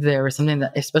sun. There is something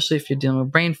that, especially if you're dealing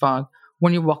with brain fog,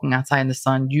 when you're walking outside in the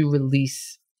sun, you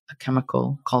release a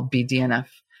chemical called BDNF,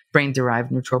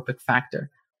 brain-derived neurotrophic factor.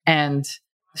 And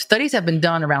studies have been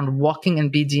done around walking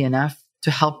and BDNF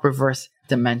to help reverse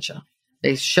dementia.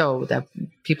 They show that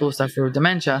people who suffer with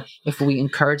dementia, if we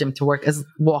encourage them to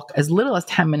walk as little as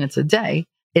 10 minutes a day,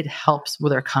 it helps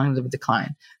with their cognitive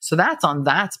decline. So that's on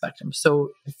that spectrum. So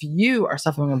if you are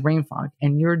suffering with brain fog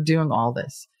and you're doing all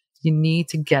this, you need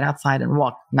to get outside and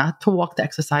walk, not to walk to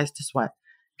exercise, to sweat.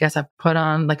 Guess I put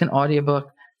on like an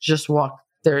audiobook, just walk.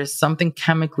 There is something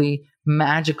chemically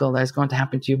magical that is going to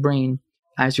happen to your brain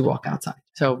as you walk outside.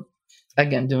 So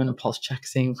again, doing a pulse check,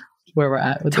 seeing where we're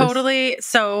at with Totally. This.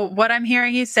 So what I'm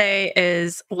hearing you say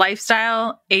is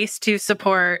lifestyle, ACE2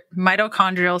 support,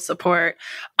 mitochondrial support.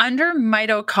 Under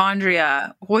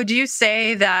mitochondria, would you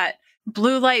say that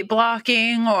blue light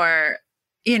blocking or,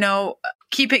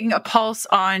 keeping a pulse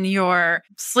on your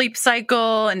sleep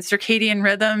cycle and circadian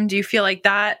rhythm, do you feel like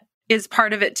that is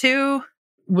part of it too?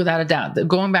 Without a doubt.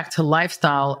 Going back to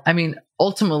lifestyle,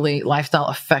 ultimately, lifestyle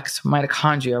affects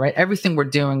mitochondria, right? Everything we're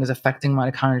doing is affecting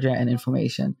mitochondria and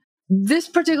inflammation. This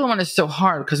particular one is so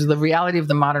hard because the reality of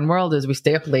the modern world is we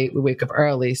stay up late, we wake up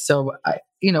early. So,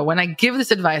 when I give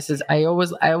this advice, I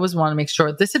always want to make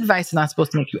sure this advice is not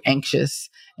supposed to make you anxious,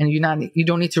 and you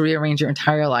don't need to rearrange your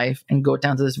entire life and go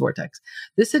down to this vortex.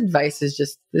 This advice is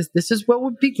just this is what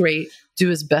would be great. Do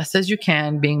as best as you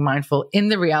can, being mindful in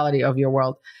the reality of your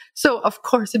world. So, of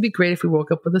course, it'd be great if we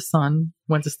woke up with the sun,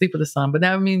 went to sleep with the sun, but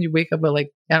that would mean you wake up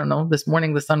at this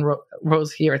morning the sun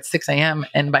rose here at 6 a.m.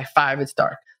 and by 5 it's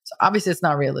dark. So obviously it's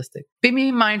not realistic.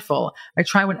 Be mindful. I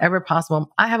try whenever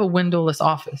possible. I have a windowless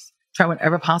office. Try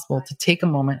whenever possible to take a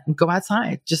moment and go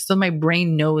outside just so my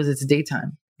brain knows it's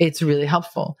daytime. It's really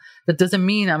helpful. That doesn't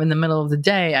mean I'm in the middle of the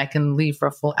day. I can leave for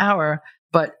a full hour,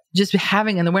 but just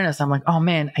having an awareness, I'm like, oh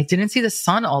man, I didn't see the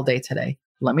sun all day today.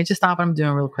 Let me just stop what I'm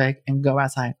doing real quick and go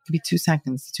outside. It could be 2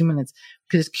 seconds, 2 minutes,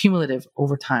 because it's cumulative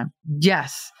over time.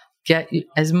 Yes. Get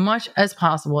as much as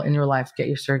possible in your life.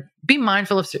 Be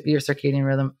mindful of your circadian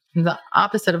rhythm. And the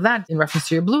opposite of that, in reference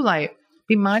to your blue light,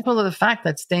 be mindful of the fact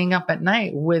that staying up at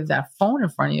night with that phone in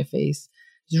front of your face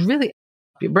is really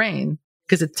your brain,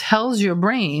 because it tells your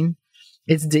brain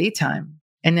it's daytime.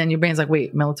 And then your brain's like,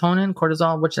 wait, melatonin,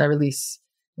 cortisol, what should I release?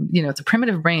 It's a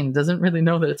primitive brain. It doesn't really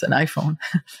know that it's an iPhone.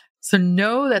 So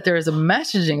know that there is a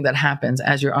messaging that happens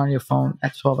as you're on your phone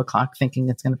at 12 o'clock thinking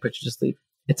it's going to put you to sleep.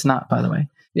 It's not, by the way.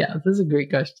 Yeah, this is a great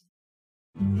question.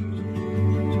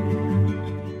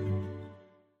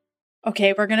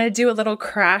 Okay, we're going to do a little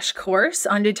crash course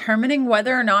on determining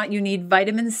whether or not you need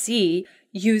vitamin C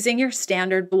using your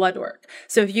standard blood work.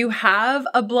 So if you have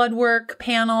a blood work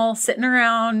panel sitting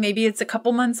around, maybe it's a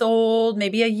couple months old,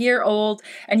 maybe a year old,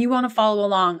 and you want to follow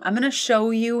along, I'm going to show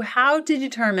you how to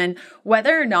determine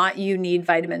whether or not you need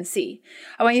vitamin C.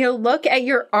 I want you to look at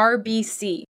your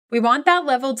RBC. We want that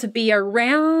level to be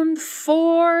around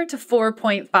 4 to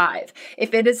 4.5.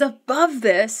 If it is above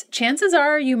this, chances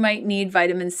are you might need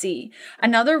vitamin C.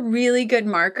 Another really good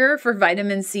marker for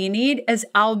vitamin C need is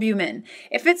albumin.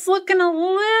 If it's looking a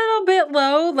little bit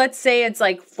low, let's say it's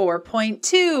like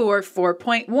 4.2 or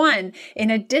 4.1, in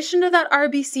addition to that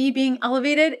RBC being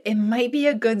elevated, it might be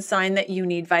a good sign that you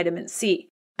need vitamin C.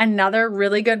 Another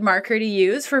really good marker to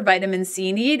use for vitamin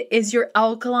C need is your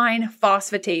alkaline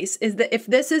phosphatase. If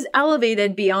this is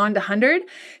elevated beyond 100,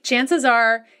 chances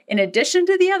are, in addition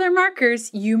to the other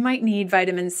markers, you might need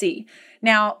vitamin C.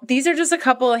 Now, these are just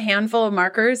a handful of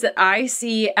markers that I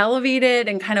see elevated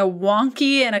and kind of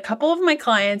wonky in a couple of my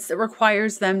clients that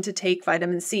requires them to take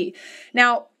vitamin C.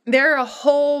 Now, there are a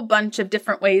whole bunch of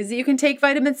different ways that you can take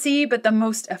vitamin C, but the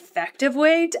most effective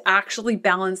way to actually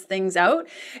balance things out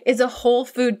is a whole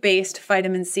food-based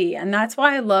vitamin C. And that's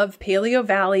why I love Paleo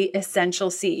Valley Essential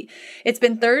C. It's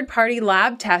been third-party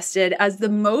lab tested as the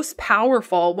most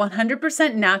powerful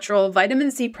 100% natural vitamin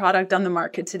C product on the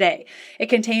market today. It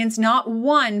contains not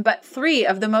one, but 3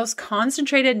 of the most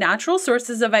concentrated natural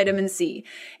sources of vitamin C: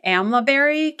 amla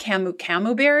berry,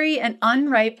 camu berry, and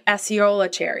unripe acerola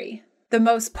cherry. The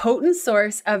most potent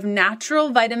source of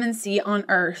natural vitamin C on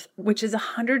Earth, which is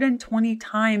 120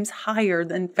 times higher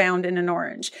than found in an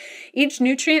orange. Each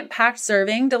nutrient-packed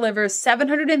serving delivers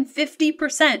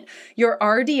 750% your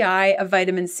RDI of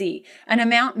vitamin C, an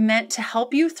amount meant to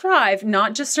help you thrive,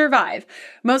 not just survive.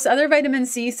 Most other vitamin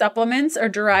C supplements are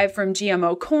derived from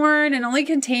GMO corn and only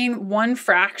contain 1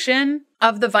 fraction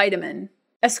of the vitamin,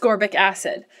 ascorbic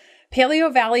acid.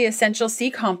 Paleo Valley Essential C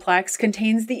Complex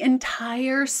contains the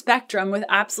entire spectrum with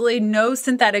absolutely no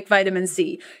synthetic vitamin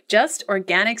C, just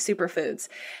organic superfoods.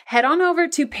 Head on over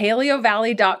to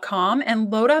paleovalley.com and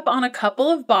load up on a couple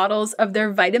of bottles of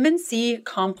their vitamin C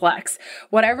complex.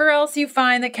 Whatever else you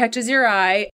find that catches your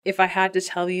eye, if I had to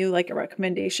tell you like a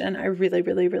recommendation, I really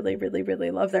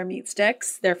love their meat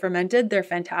sticks. They're fermented, they're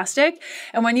fantastic.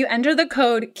 And when you enter the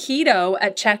code KETO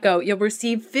at checkout, you'll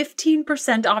receive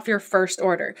 15% off your first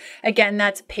order. Again,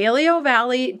 that's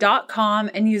paleovalley.com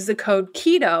and use the code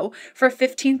KETO for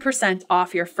 15%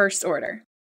 off your first order.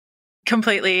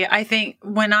 Completely. I think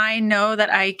when I know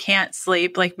that I can't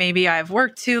sleep, like maybe I've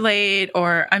worked too late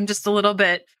or I'm just a little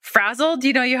bit frazzled,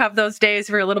 you have those days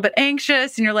where you're a little bit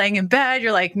anxious and you're laying in bed.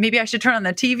 You're like, maybe I should turn on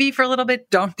the TV for a little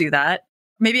bit. Don't do that.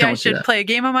 Maybe I should play a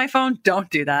game on my phone. Don't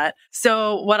do that.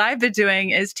 So what I've been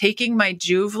doing is taking my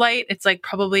Juve light. It's like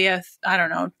probably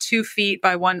 2 feet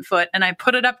by 1 foot. And I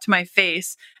put it up to my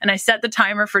face and I set the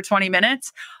timer for 20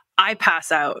 minutes. I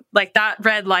pass out. Like that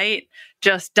red light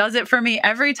just does it for me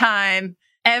every time.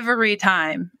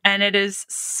 And it is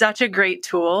such a great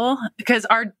tool because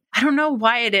I don't know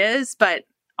why it is, but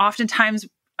oftentimes,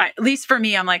 at least for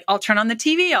me, I'm like, I'll turn on the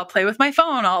TV, I'll play with my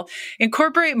phone, I'll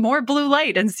incorporate more blue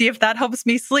light and see if that helps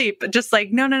me sleep. But just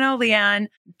like, no, Leanne,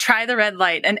 try the red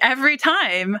light. And every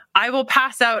time I will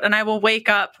pass out and I will wake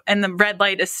up and the red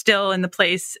light is still in the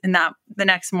place in that the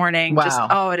next morning.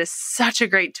 Wow. It is such a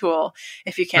great tool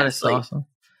if you can't sleep. That is awesome.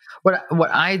 What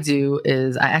I do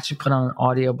is I actually put on an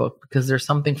audiobook because there's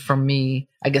something from me,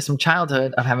 I guess from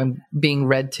childhood, of being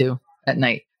read to at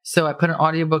night. So I put an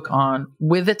audiobook on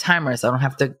with a timer so I don't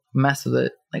have to mess with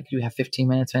it. Like you have 15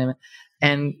 minutes, 20 minutes,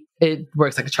 and it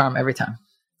works like a charm every time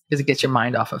because it gets your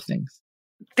mind off of things.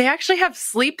 They actually have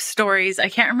sleep stories. I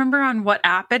can't remember on what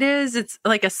app it is. It's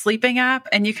like a sleeping app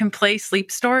and you can play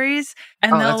sleep stories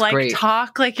and they'll like great.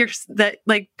 Talk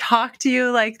talk to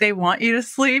you like they want you to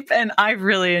sleep. And I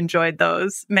really enjoyed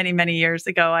those many years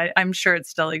ago. I'm sure it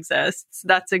still exists.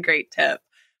 That's a great tip.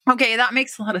 Okay, that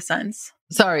makes a lot of sense.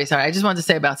 Sorry. I just wanted to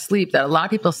say about sleep that a lot of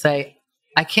people say,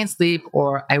 I can't sleep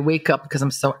or I wake up because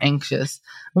I'm so anxious.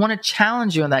 I want to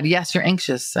challenge you on that. Yes, you're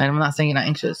anxious. And I'm not saying you're not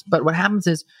anxious. But what happens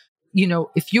is,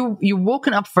 if you're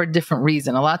woken up for a different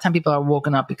reason, a lot of time people are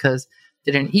woken up because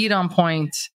they didn't eat on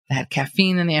point, they had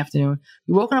caffeine in the afternoon.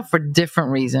 You're woken up for a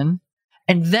different reason.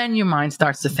 And then your mind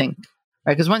starts to think,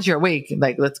 right? Because once you're awake,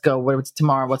 like, let's go. What's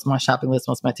tomorrow? What's my shopping list?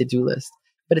 What's my to-do list?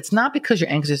 But it's not because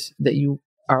you're anxious that you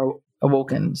are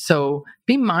awoken. So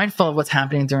be mindful of what's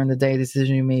happening during the day, the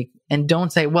decision you make, and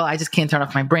don't say, well, I just can't turn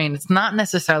off my brain. It's not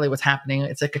necessarily what's happening.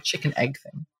 It's like a chicken egg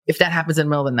thing. If that happens in the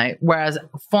middle of the night, whereas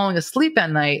falling asleep at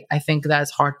night, I think that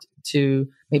is hard to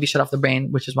maybe shut off the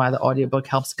brain, which is why the audiobook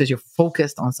helps because you're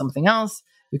focused on something else.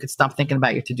 You could stop thinking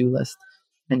about your to-do list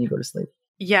and you go to sleep.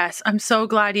 Yes, I'm so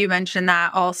glad you mentioned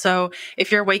that. Also,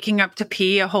 if you're waking up to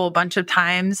pee a whole bunch of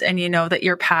times and you know that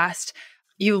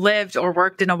you lived or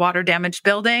worked in a water damaged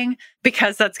building,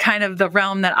 because that's kind of the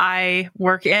realm that I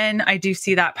work in. I do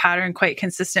see that pattern quite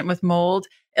consistent with mold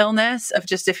illness of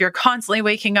just if you're constantly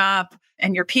waking up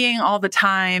and you're peeing all the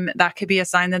time, that could be a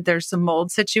sign that there's some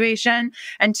mold situation.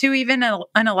 And two, even an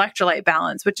electrolyte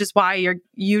balance, which is why you're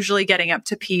usually getting up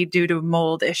to pee due to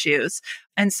mold issues.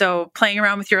 And so playing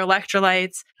around with your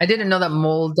electrolytes. I didn't know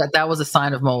that was a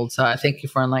sign of mold. So I thank you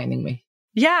for enlightening me.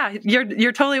 Yeah,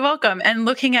 you're totally welcome. And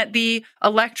looking at the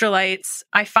electrolytes,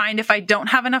 I find if I don't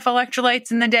have enough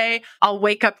electrolytes in the day, I'll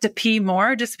wake up to pee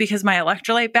more just because my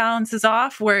electrolyte balance is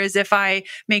off. Whereas if I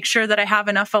make sure that I have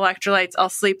enough electrolytes, I'll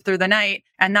sleep through the night.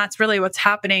 And that's really what's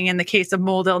happening in the case of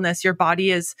mold illness. Your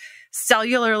body is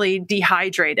cellularly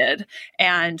dehydrated.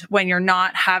 And when you're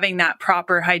not having that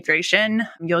proper hydration,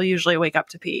 you'll usually wake up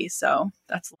to pee. So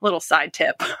that's a little side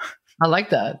tip. I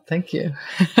like that. Thank you.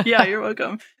 Yeah, you're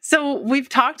welcome. So we've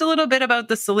talked a little bit about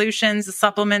the solutions, the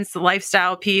supplements, the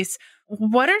lifestyle piece.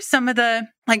 What are some of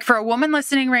for a woman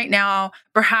listening right now,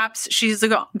 perhaps she's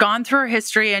gone through her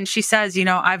history and she says,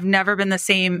 I've never been the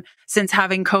same since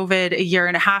having COVID a year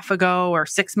and a half ago or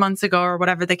 6 months ago or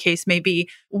whatever the case may be.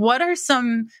 What are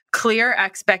some clear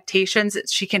expectations that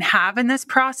she can have in this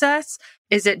process?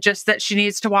 Is it just that she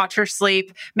needs to watch her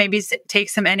sleep, maybe take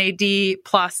some NAD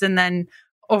plus, and then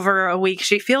over a week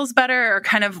she feels better, or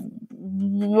kind of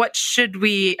what should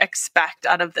we expect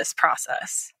out of this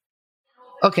process?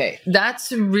 Okay,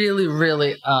 that's really,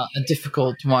 really a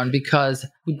difficult one because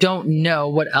we don't know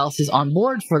what else is on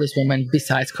board for this woman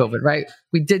besides COVID, right?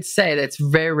 We did say that it's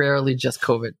very rarely just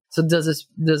COVID. So does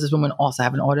this woman also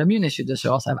have an autoimmune issue? Does she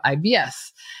also have IBS?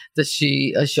 Is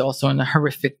she also in a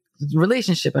horrific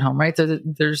relationship at home, right? So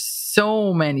there's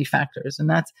so many factors, and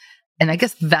And I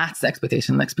guess that's the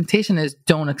expectation. The expectation is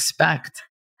don't expect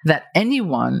that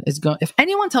anyone is going, if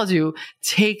anyone tells you,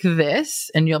 take this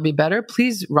and you'll be better,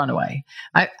 please run away.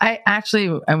 I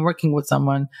actually am working with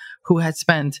someone who had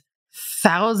spent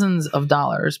thousands of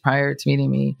dollars prior to meeting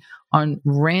me on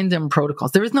random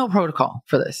protocols. There is no protocol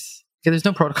for this. Okay, there's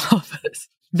no protocol for this.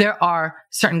 There are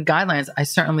certain guidelines. I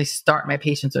certainly start my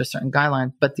patients with a certain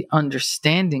guideline, but the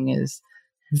understanding is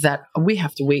that we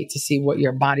have to wait to see what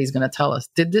your body's going to tell us.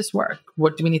 Did this work?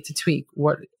 What do we need to tweak?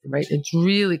 What, right? It's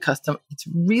really custom. It's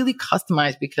really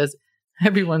customized because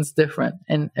everyone's different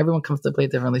and everyone comes to play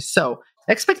differently. So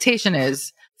expectation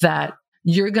is that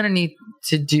you're going to need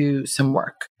to do some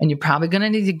work and you're probably going to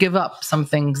need to give up some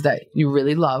things that you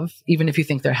really love, even if you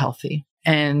think they're healthy.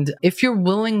 And if you're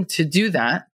willing to do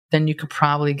that, then you could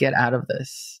probably get out of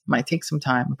this. Might take some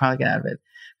time, but probably get out of it.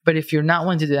 But if you're not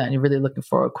willing to do that and you're really looking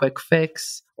for a quick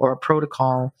fix or a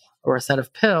protocol or a set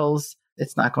of pills,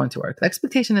 it's not going to work. The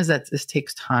expectation is that this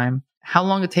takes time. How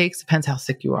long it takes depends how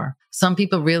sick you are. Some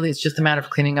people really, it's just a matter of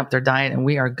cleaning up their diet and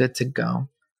we are good to go.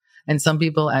 And some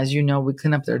people, as you know, we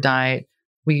clean up their diet,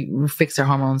 we fix their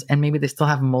hormones, and maybe they still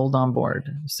have mold on board.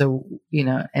 So,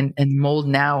 and mold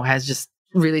now has just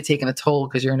really taken a toll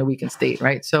because you're in a weakened state,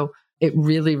 right? So it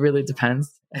really, really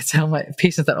depends. I tell my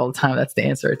patients that all the time. That's the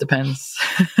answer. It depends.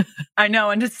 I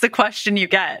know. And it's the question you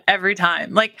get every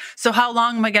time. Like, so how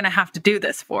long am I going to have to do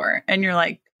this for? And you're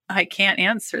like, I can't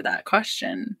answer that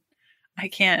question. I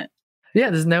can't. Yeah,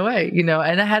 there's no way, And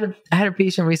I had a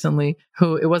patient recently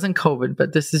who, it wasn't COVID,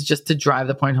 but this is just to drive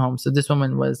the point home. So this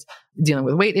woman was dealing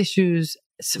with weight issues,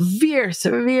 severe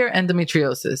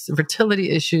endometriosis, fertility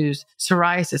issues,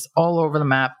 psoriasis all over the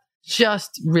map,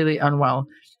 just really unwell.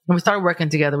 And we started working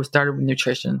together. We started with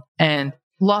nutrition and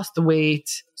lost the weight,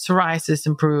 psoriasis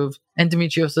improved,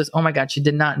 endometriosis. Oh my God, she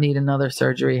did not need another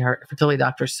surgery. Her fertility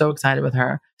doctor is so excited with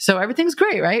her. So everything's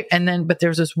great, right? And then, but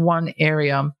there's this one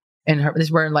area in her,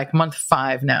 we're in like month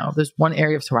 5 now. There's one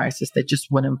area of psoriasis that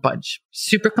just wouldn't budge.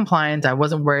 Super compliant. I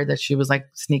wasn't worried that she was like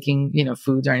sneaking,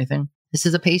 foods or anything. This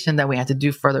is a patient that we had to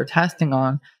do further testing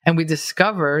on. And we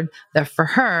discovered that for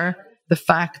her, the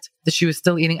fact that she was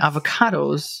still eating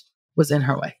avocados was in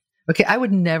her way. Okay, I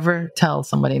would never tell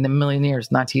somebody in a million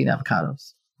years not to eat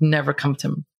avocados. Never come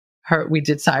to her. We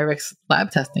did Cyrex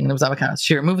lab testing and it was avocados.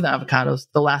 She removed the avocados.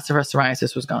 The last of her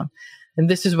psoriasis was gone. And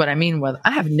this is what I mean with,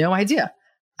 I have no idea.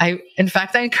 In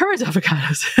fact, I encourage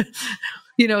avocados.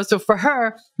 So for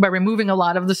her, by removing a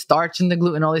lot of the starch and the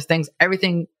gluten, all these things,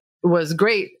 everything was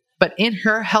great. But in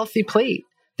her healthy plate,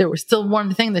 there was still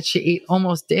one thing that she ate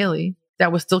almost daily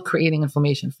that was still creating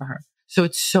inflammation for her. So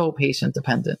it's so patient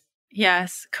dependent.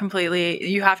 Yes, completely.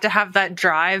 You have to have that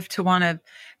drive to want to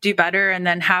do better and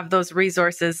then have those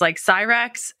resources like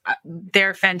Cyrex.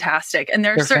 They're fantastic. And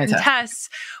there are certain tests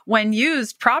when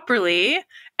used properly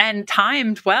and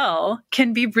timed well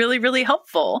can be really, really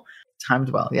helpful. Timed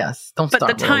well, yes. But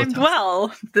the timed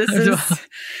well, this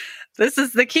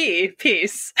is the key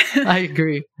piece. I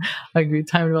agree.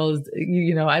 Timed well is,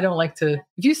 I don't like to,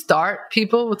 if you start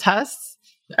people with tests,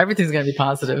 everything's going to be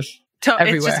positive.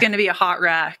 It's just going to be a hot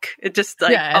rack. It just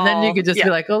and then you could just be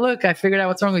like, oh, look, I figured out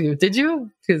what's wrong with you. Did you?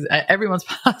 Because everyone's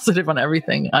positive on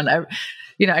everything.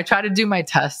 I try to do my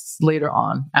tests later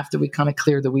on after we kind of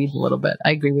clear the weeds a little bit.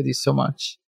 I agree with you so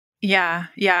much.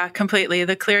 Yeah, completely.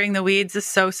 The clearing the weeds is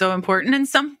so, so important. And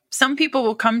some people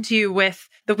will come to you with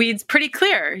the weeds pretty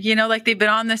clear, like they've been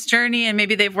on this journey and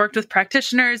maybe they've worked with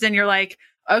practitioners and you're like,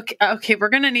 okay, we're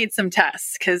going to need some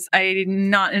tests because I'm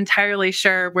not entirely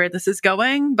sure where this is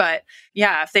going. But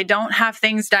yeah, if they don't have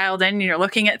things dialed in and you're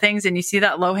looking at things and you see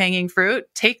that low hanging fruit,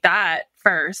 take that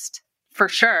first for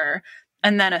sure.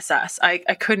 And then assess. I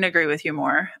couldn't agree with you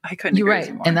more. You're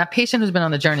right. And that patient who's been on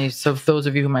the journey, so for those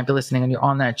of you who might be listening and you're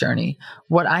on that journey,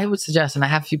 what I would suggest, and I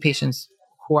have a few patients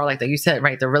who are like that, you said,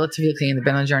 right, they're relatively clean, they've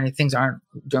been on the journey, things aren't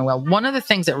doing well. One of the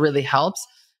things that really helps,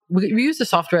 we use the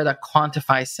software that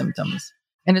quantifies symptoms.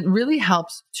 And it really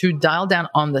helps to dial down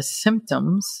on the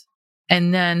symptoms.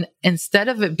 And then instead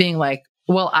of it being like,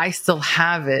 well, I still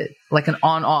have it, like an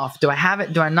on-off, do I have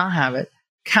it? Do I not have it?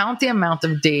 Count the amount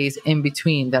of days in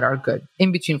between that are good,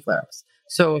 in between flare-ups.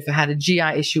 So if I had a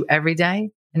GI issue every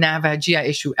day, and now if I have a GI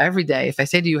issue every day, if I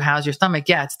say to you, how's your stomach?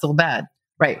 Yeah, it's still bad.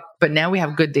 Right. But now we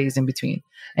have good days in between.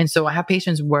 And so I have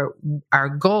patients where our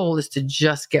goal is to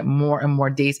just get more and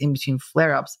more days in between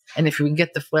flare-ups. And if we can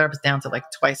get the flare-ups down to like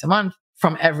twice a month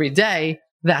from every day,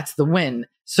 that's the win.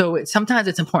 So sometimes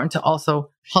it's important to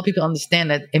also help people understand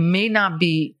that it may not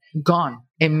be gone.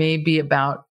 It may be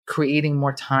about creating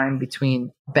more time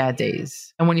between bad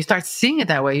days. And when you start seeing it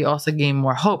that way, you also gain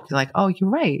more hope. You're like, oh, you're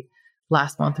right.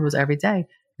 Last month it was every day.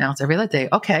 Now it's every other day.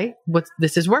 Okay,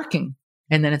 this is working.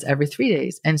 and then it's every 3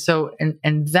 days. And so,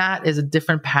 and that is a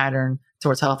different pattern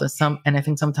towards health. And I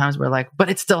think sometimes we're like, but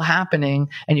it's still happening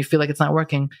and you feel like it's not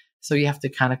working. So you have to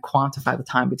kind of quantify the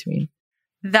time between.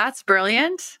 That's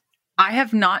brilliant. I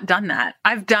have not done that.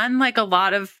 I've done like a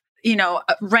lot of,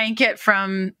 rank it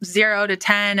from 0 to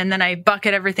 10, and then I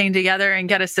bucket everything together and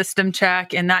get a system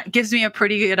check. And that gives me a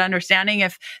pretty good understanding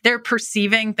if they're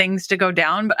perceiving things to go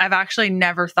down, but I've actually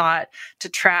never thought to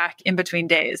track in between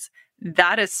days.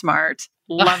 That is smart.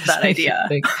 Love that idea.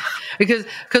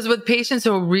 Because with patients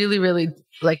who are really, really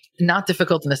like not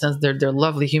difficult in the sense they're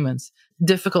lovely humans,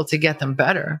 difficult to get them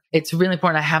better. It's really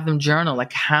important. I have them journal,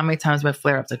 like how many times my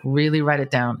flare-ups, like really write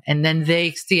it down. And then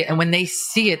they see it. And when they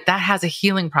see it, that has a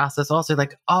healing process also,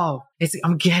 like, oh,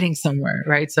 I'm getting somewhere,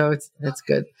 right? So it's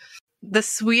good. The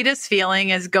sweetest feeling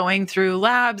is going through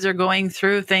labs or going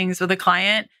through things with a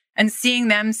client and seeing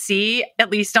them see,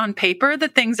 at least on paper,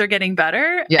 that things are getting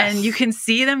better. Yes. And you can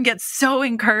see them get so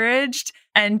encouraged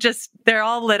and just, they're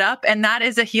all lit up. And that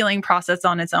is a healing process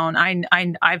on its own.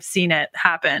 I've seen it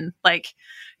happen. Like,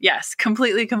 yes,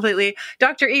 completely.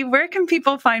 Dr. E, where can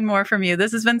people find more from you?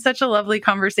 This has been such a lovely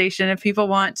conversation. If people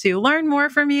want to learn more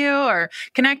from you or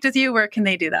connect with you, where can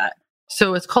they do that?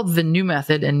 So it's called The New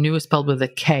Method, and new is spelled with a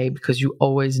K because you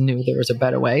always knew there was a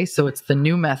better way. So it's The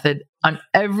New Method on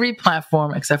every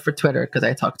platform except for Twitter because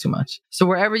I talk too much. So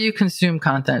wherever you consume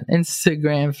content,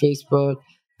 Instagram, Facebook,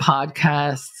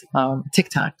 podcasts,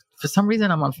 TikTok. For some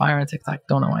reason, I'm on fire on TikTok.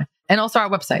 Don't know why. And also our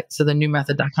website. So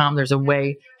thenewmethod.com. There's a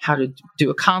way how to do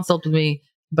a consult with me.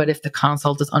 But if the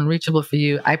consult is unreachable for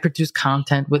you, I produce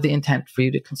content with the intent for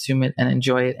you to consume it and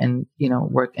enjoy it and,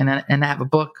 work. And I have a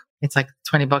book. It's like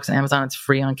 $20 on Amazon. It's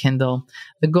free on Kindle.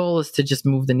 The goal is to just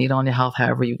move the needle on your health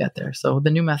however you get there. So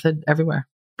The New Method everywhere.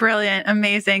 Brilliant.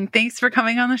 Amazing. Thanks for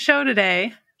coming on the show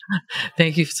today.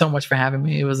 Thank you so much for having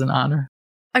me. It was an honor.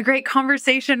 A great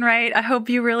conversation, right? I hope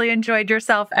you really enjoyed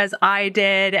yourself as I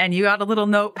did, and you got a little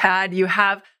notepad. You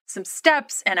have some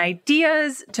steps and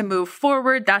ideas to move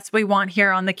forward. That's what we want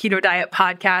here on the Keto Diet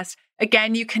Podcast.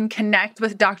 Again, you can connect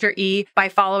with Dr. E by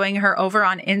following her over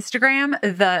on Instagram,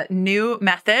 The New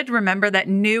Method. Remember that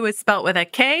new is spelt with a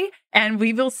K, and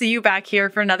we will see you back here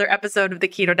for another episode of the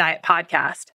Keto Diet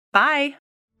Podcast. Bye.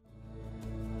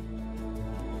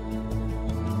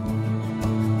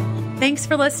 Thanks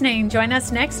for listening. Join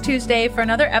us next Tuesday for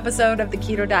another episode of the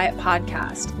Keto Diet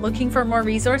Podcast. Looking for more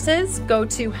resources? Go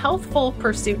to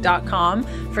healthfulpursuit.com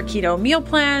for keto meal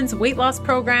plans, weight loss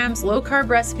programs, low-carb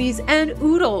recipes, and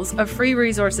oodles of free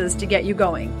resources to get you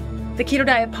going. The Keto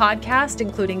Diet Podcast,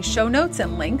 including show notes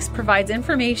and links, provides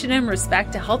information in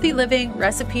respect to healthy living,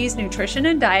 recipes, nutrition,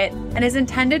 and diet, and is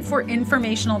intended for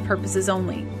informational purposes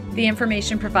only. The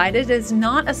information provided is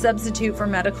not a substitute for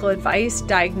medical advice,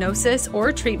 diagnosis,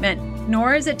 or treatment,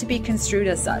 nor is it to be construed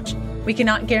as such. We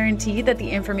cannot guarantee that the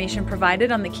information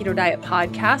provided on the Keto Diet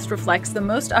Podcast reflects the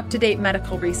most up-to-date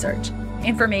medical research.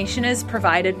 Information is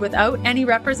provided without any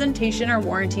representation or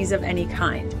warranties of any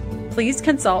kind. Please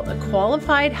consult a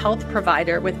qualified health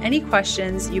provider with any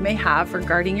questions you may have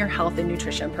regarding your health and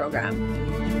nutrition program.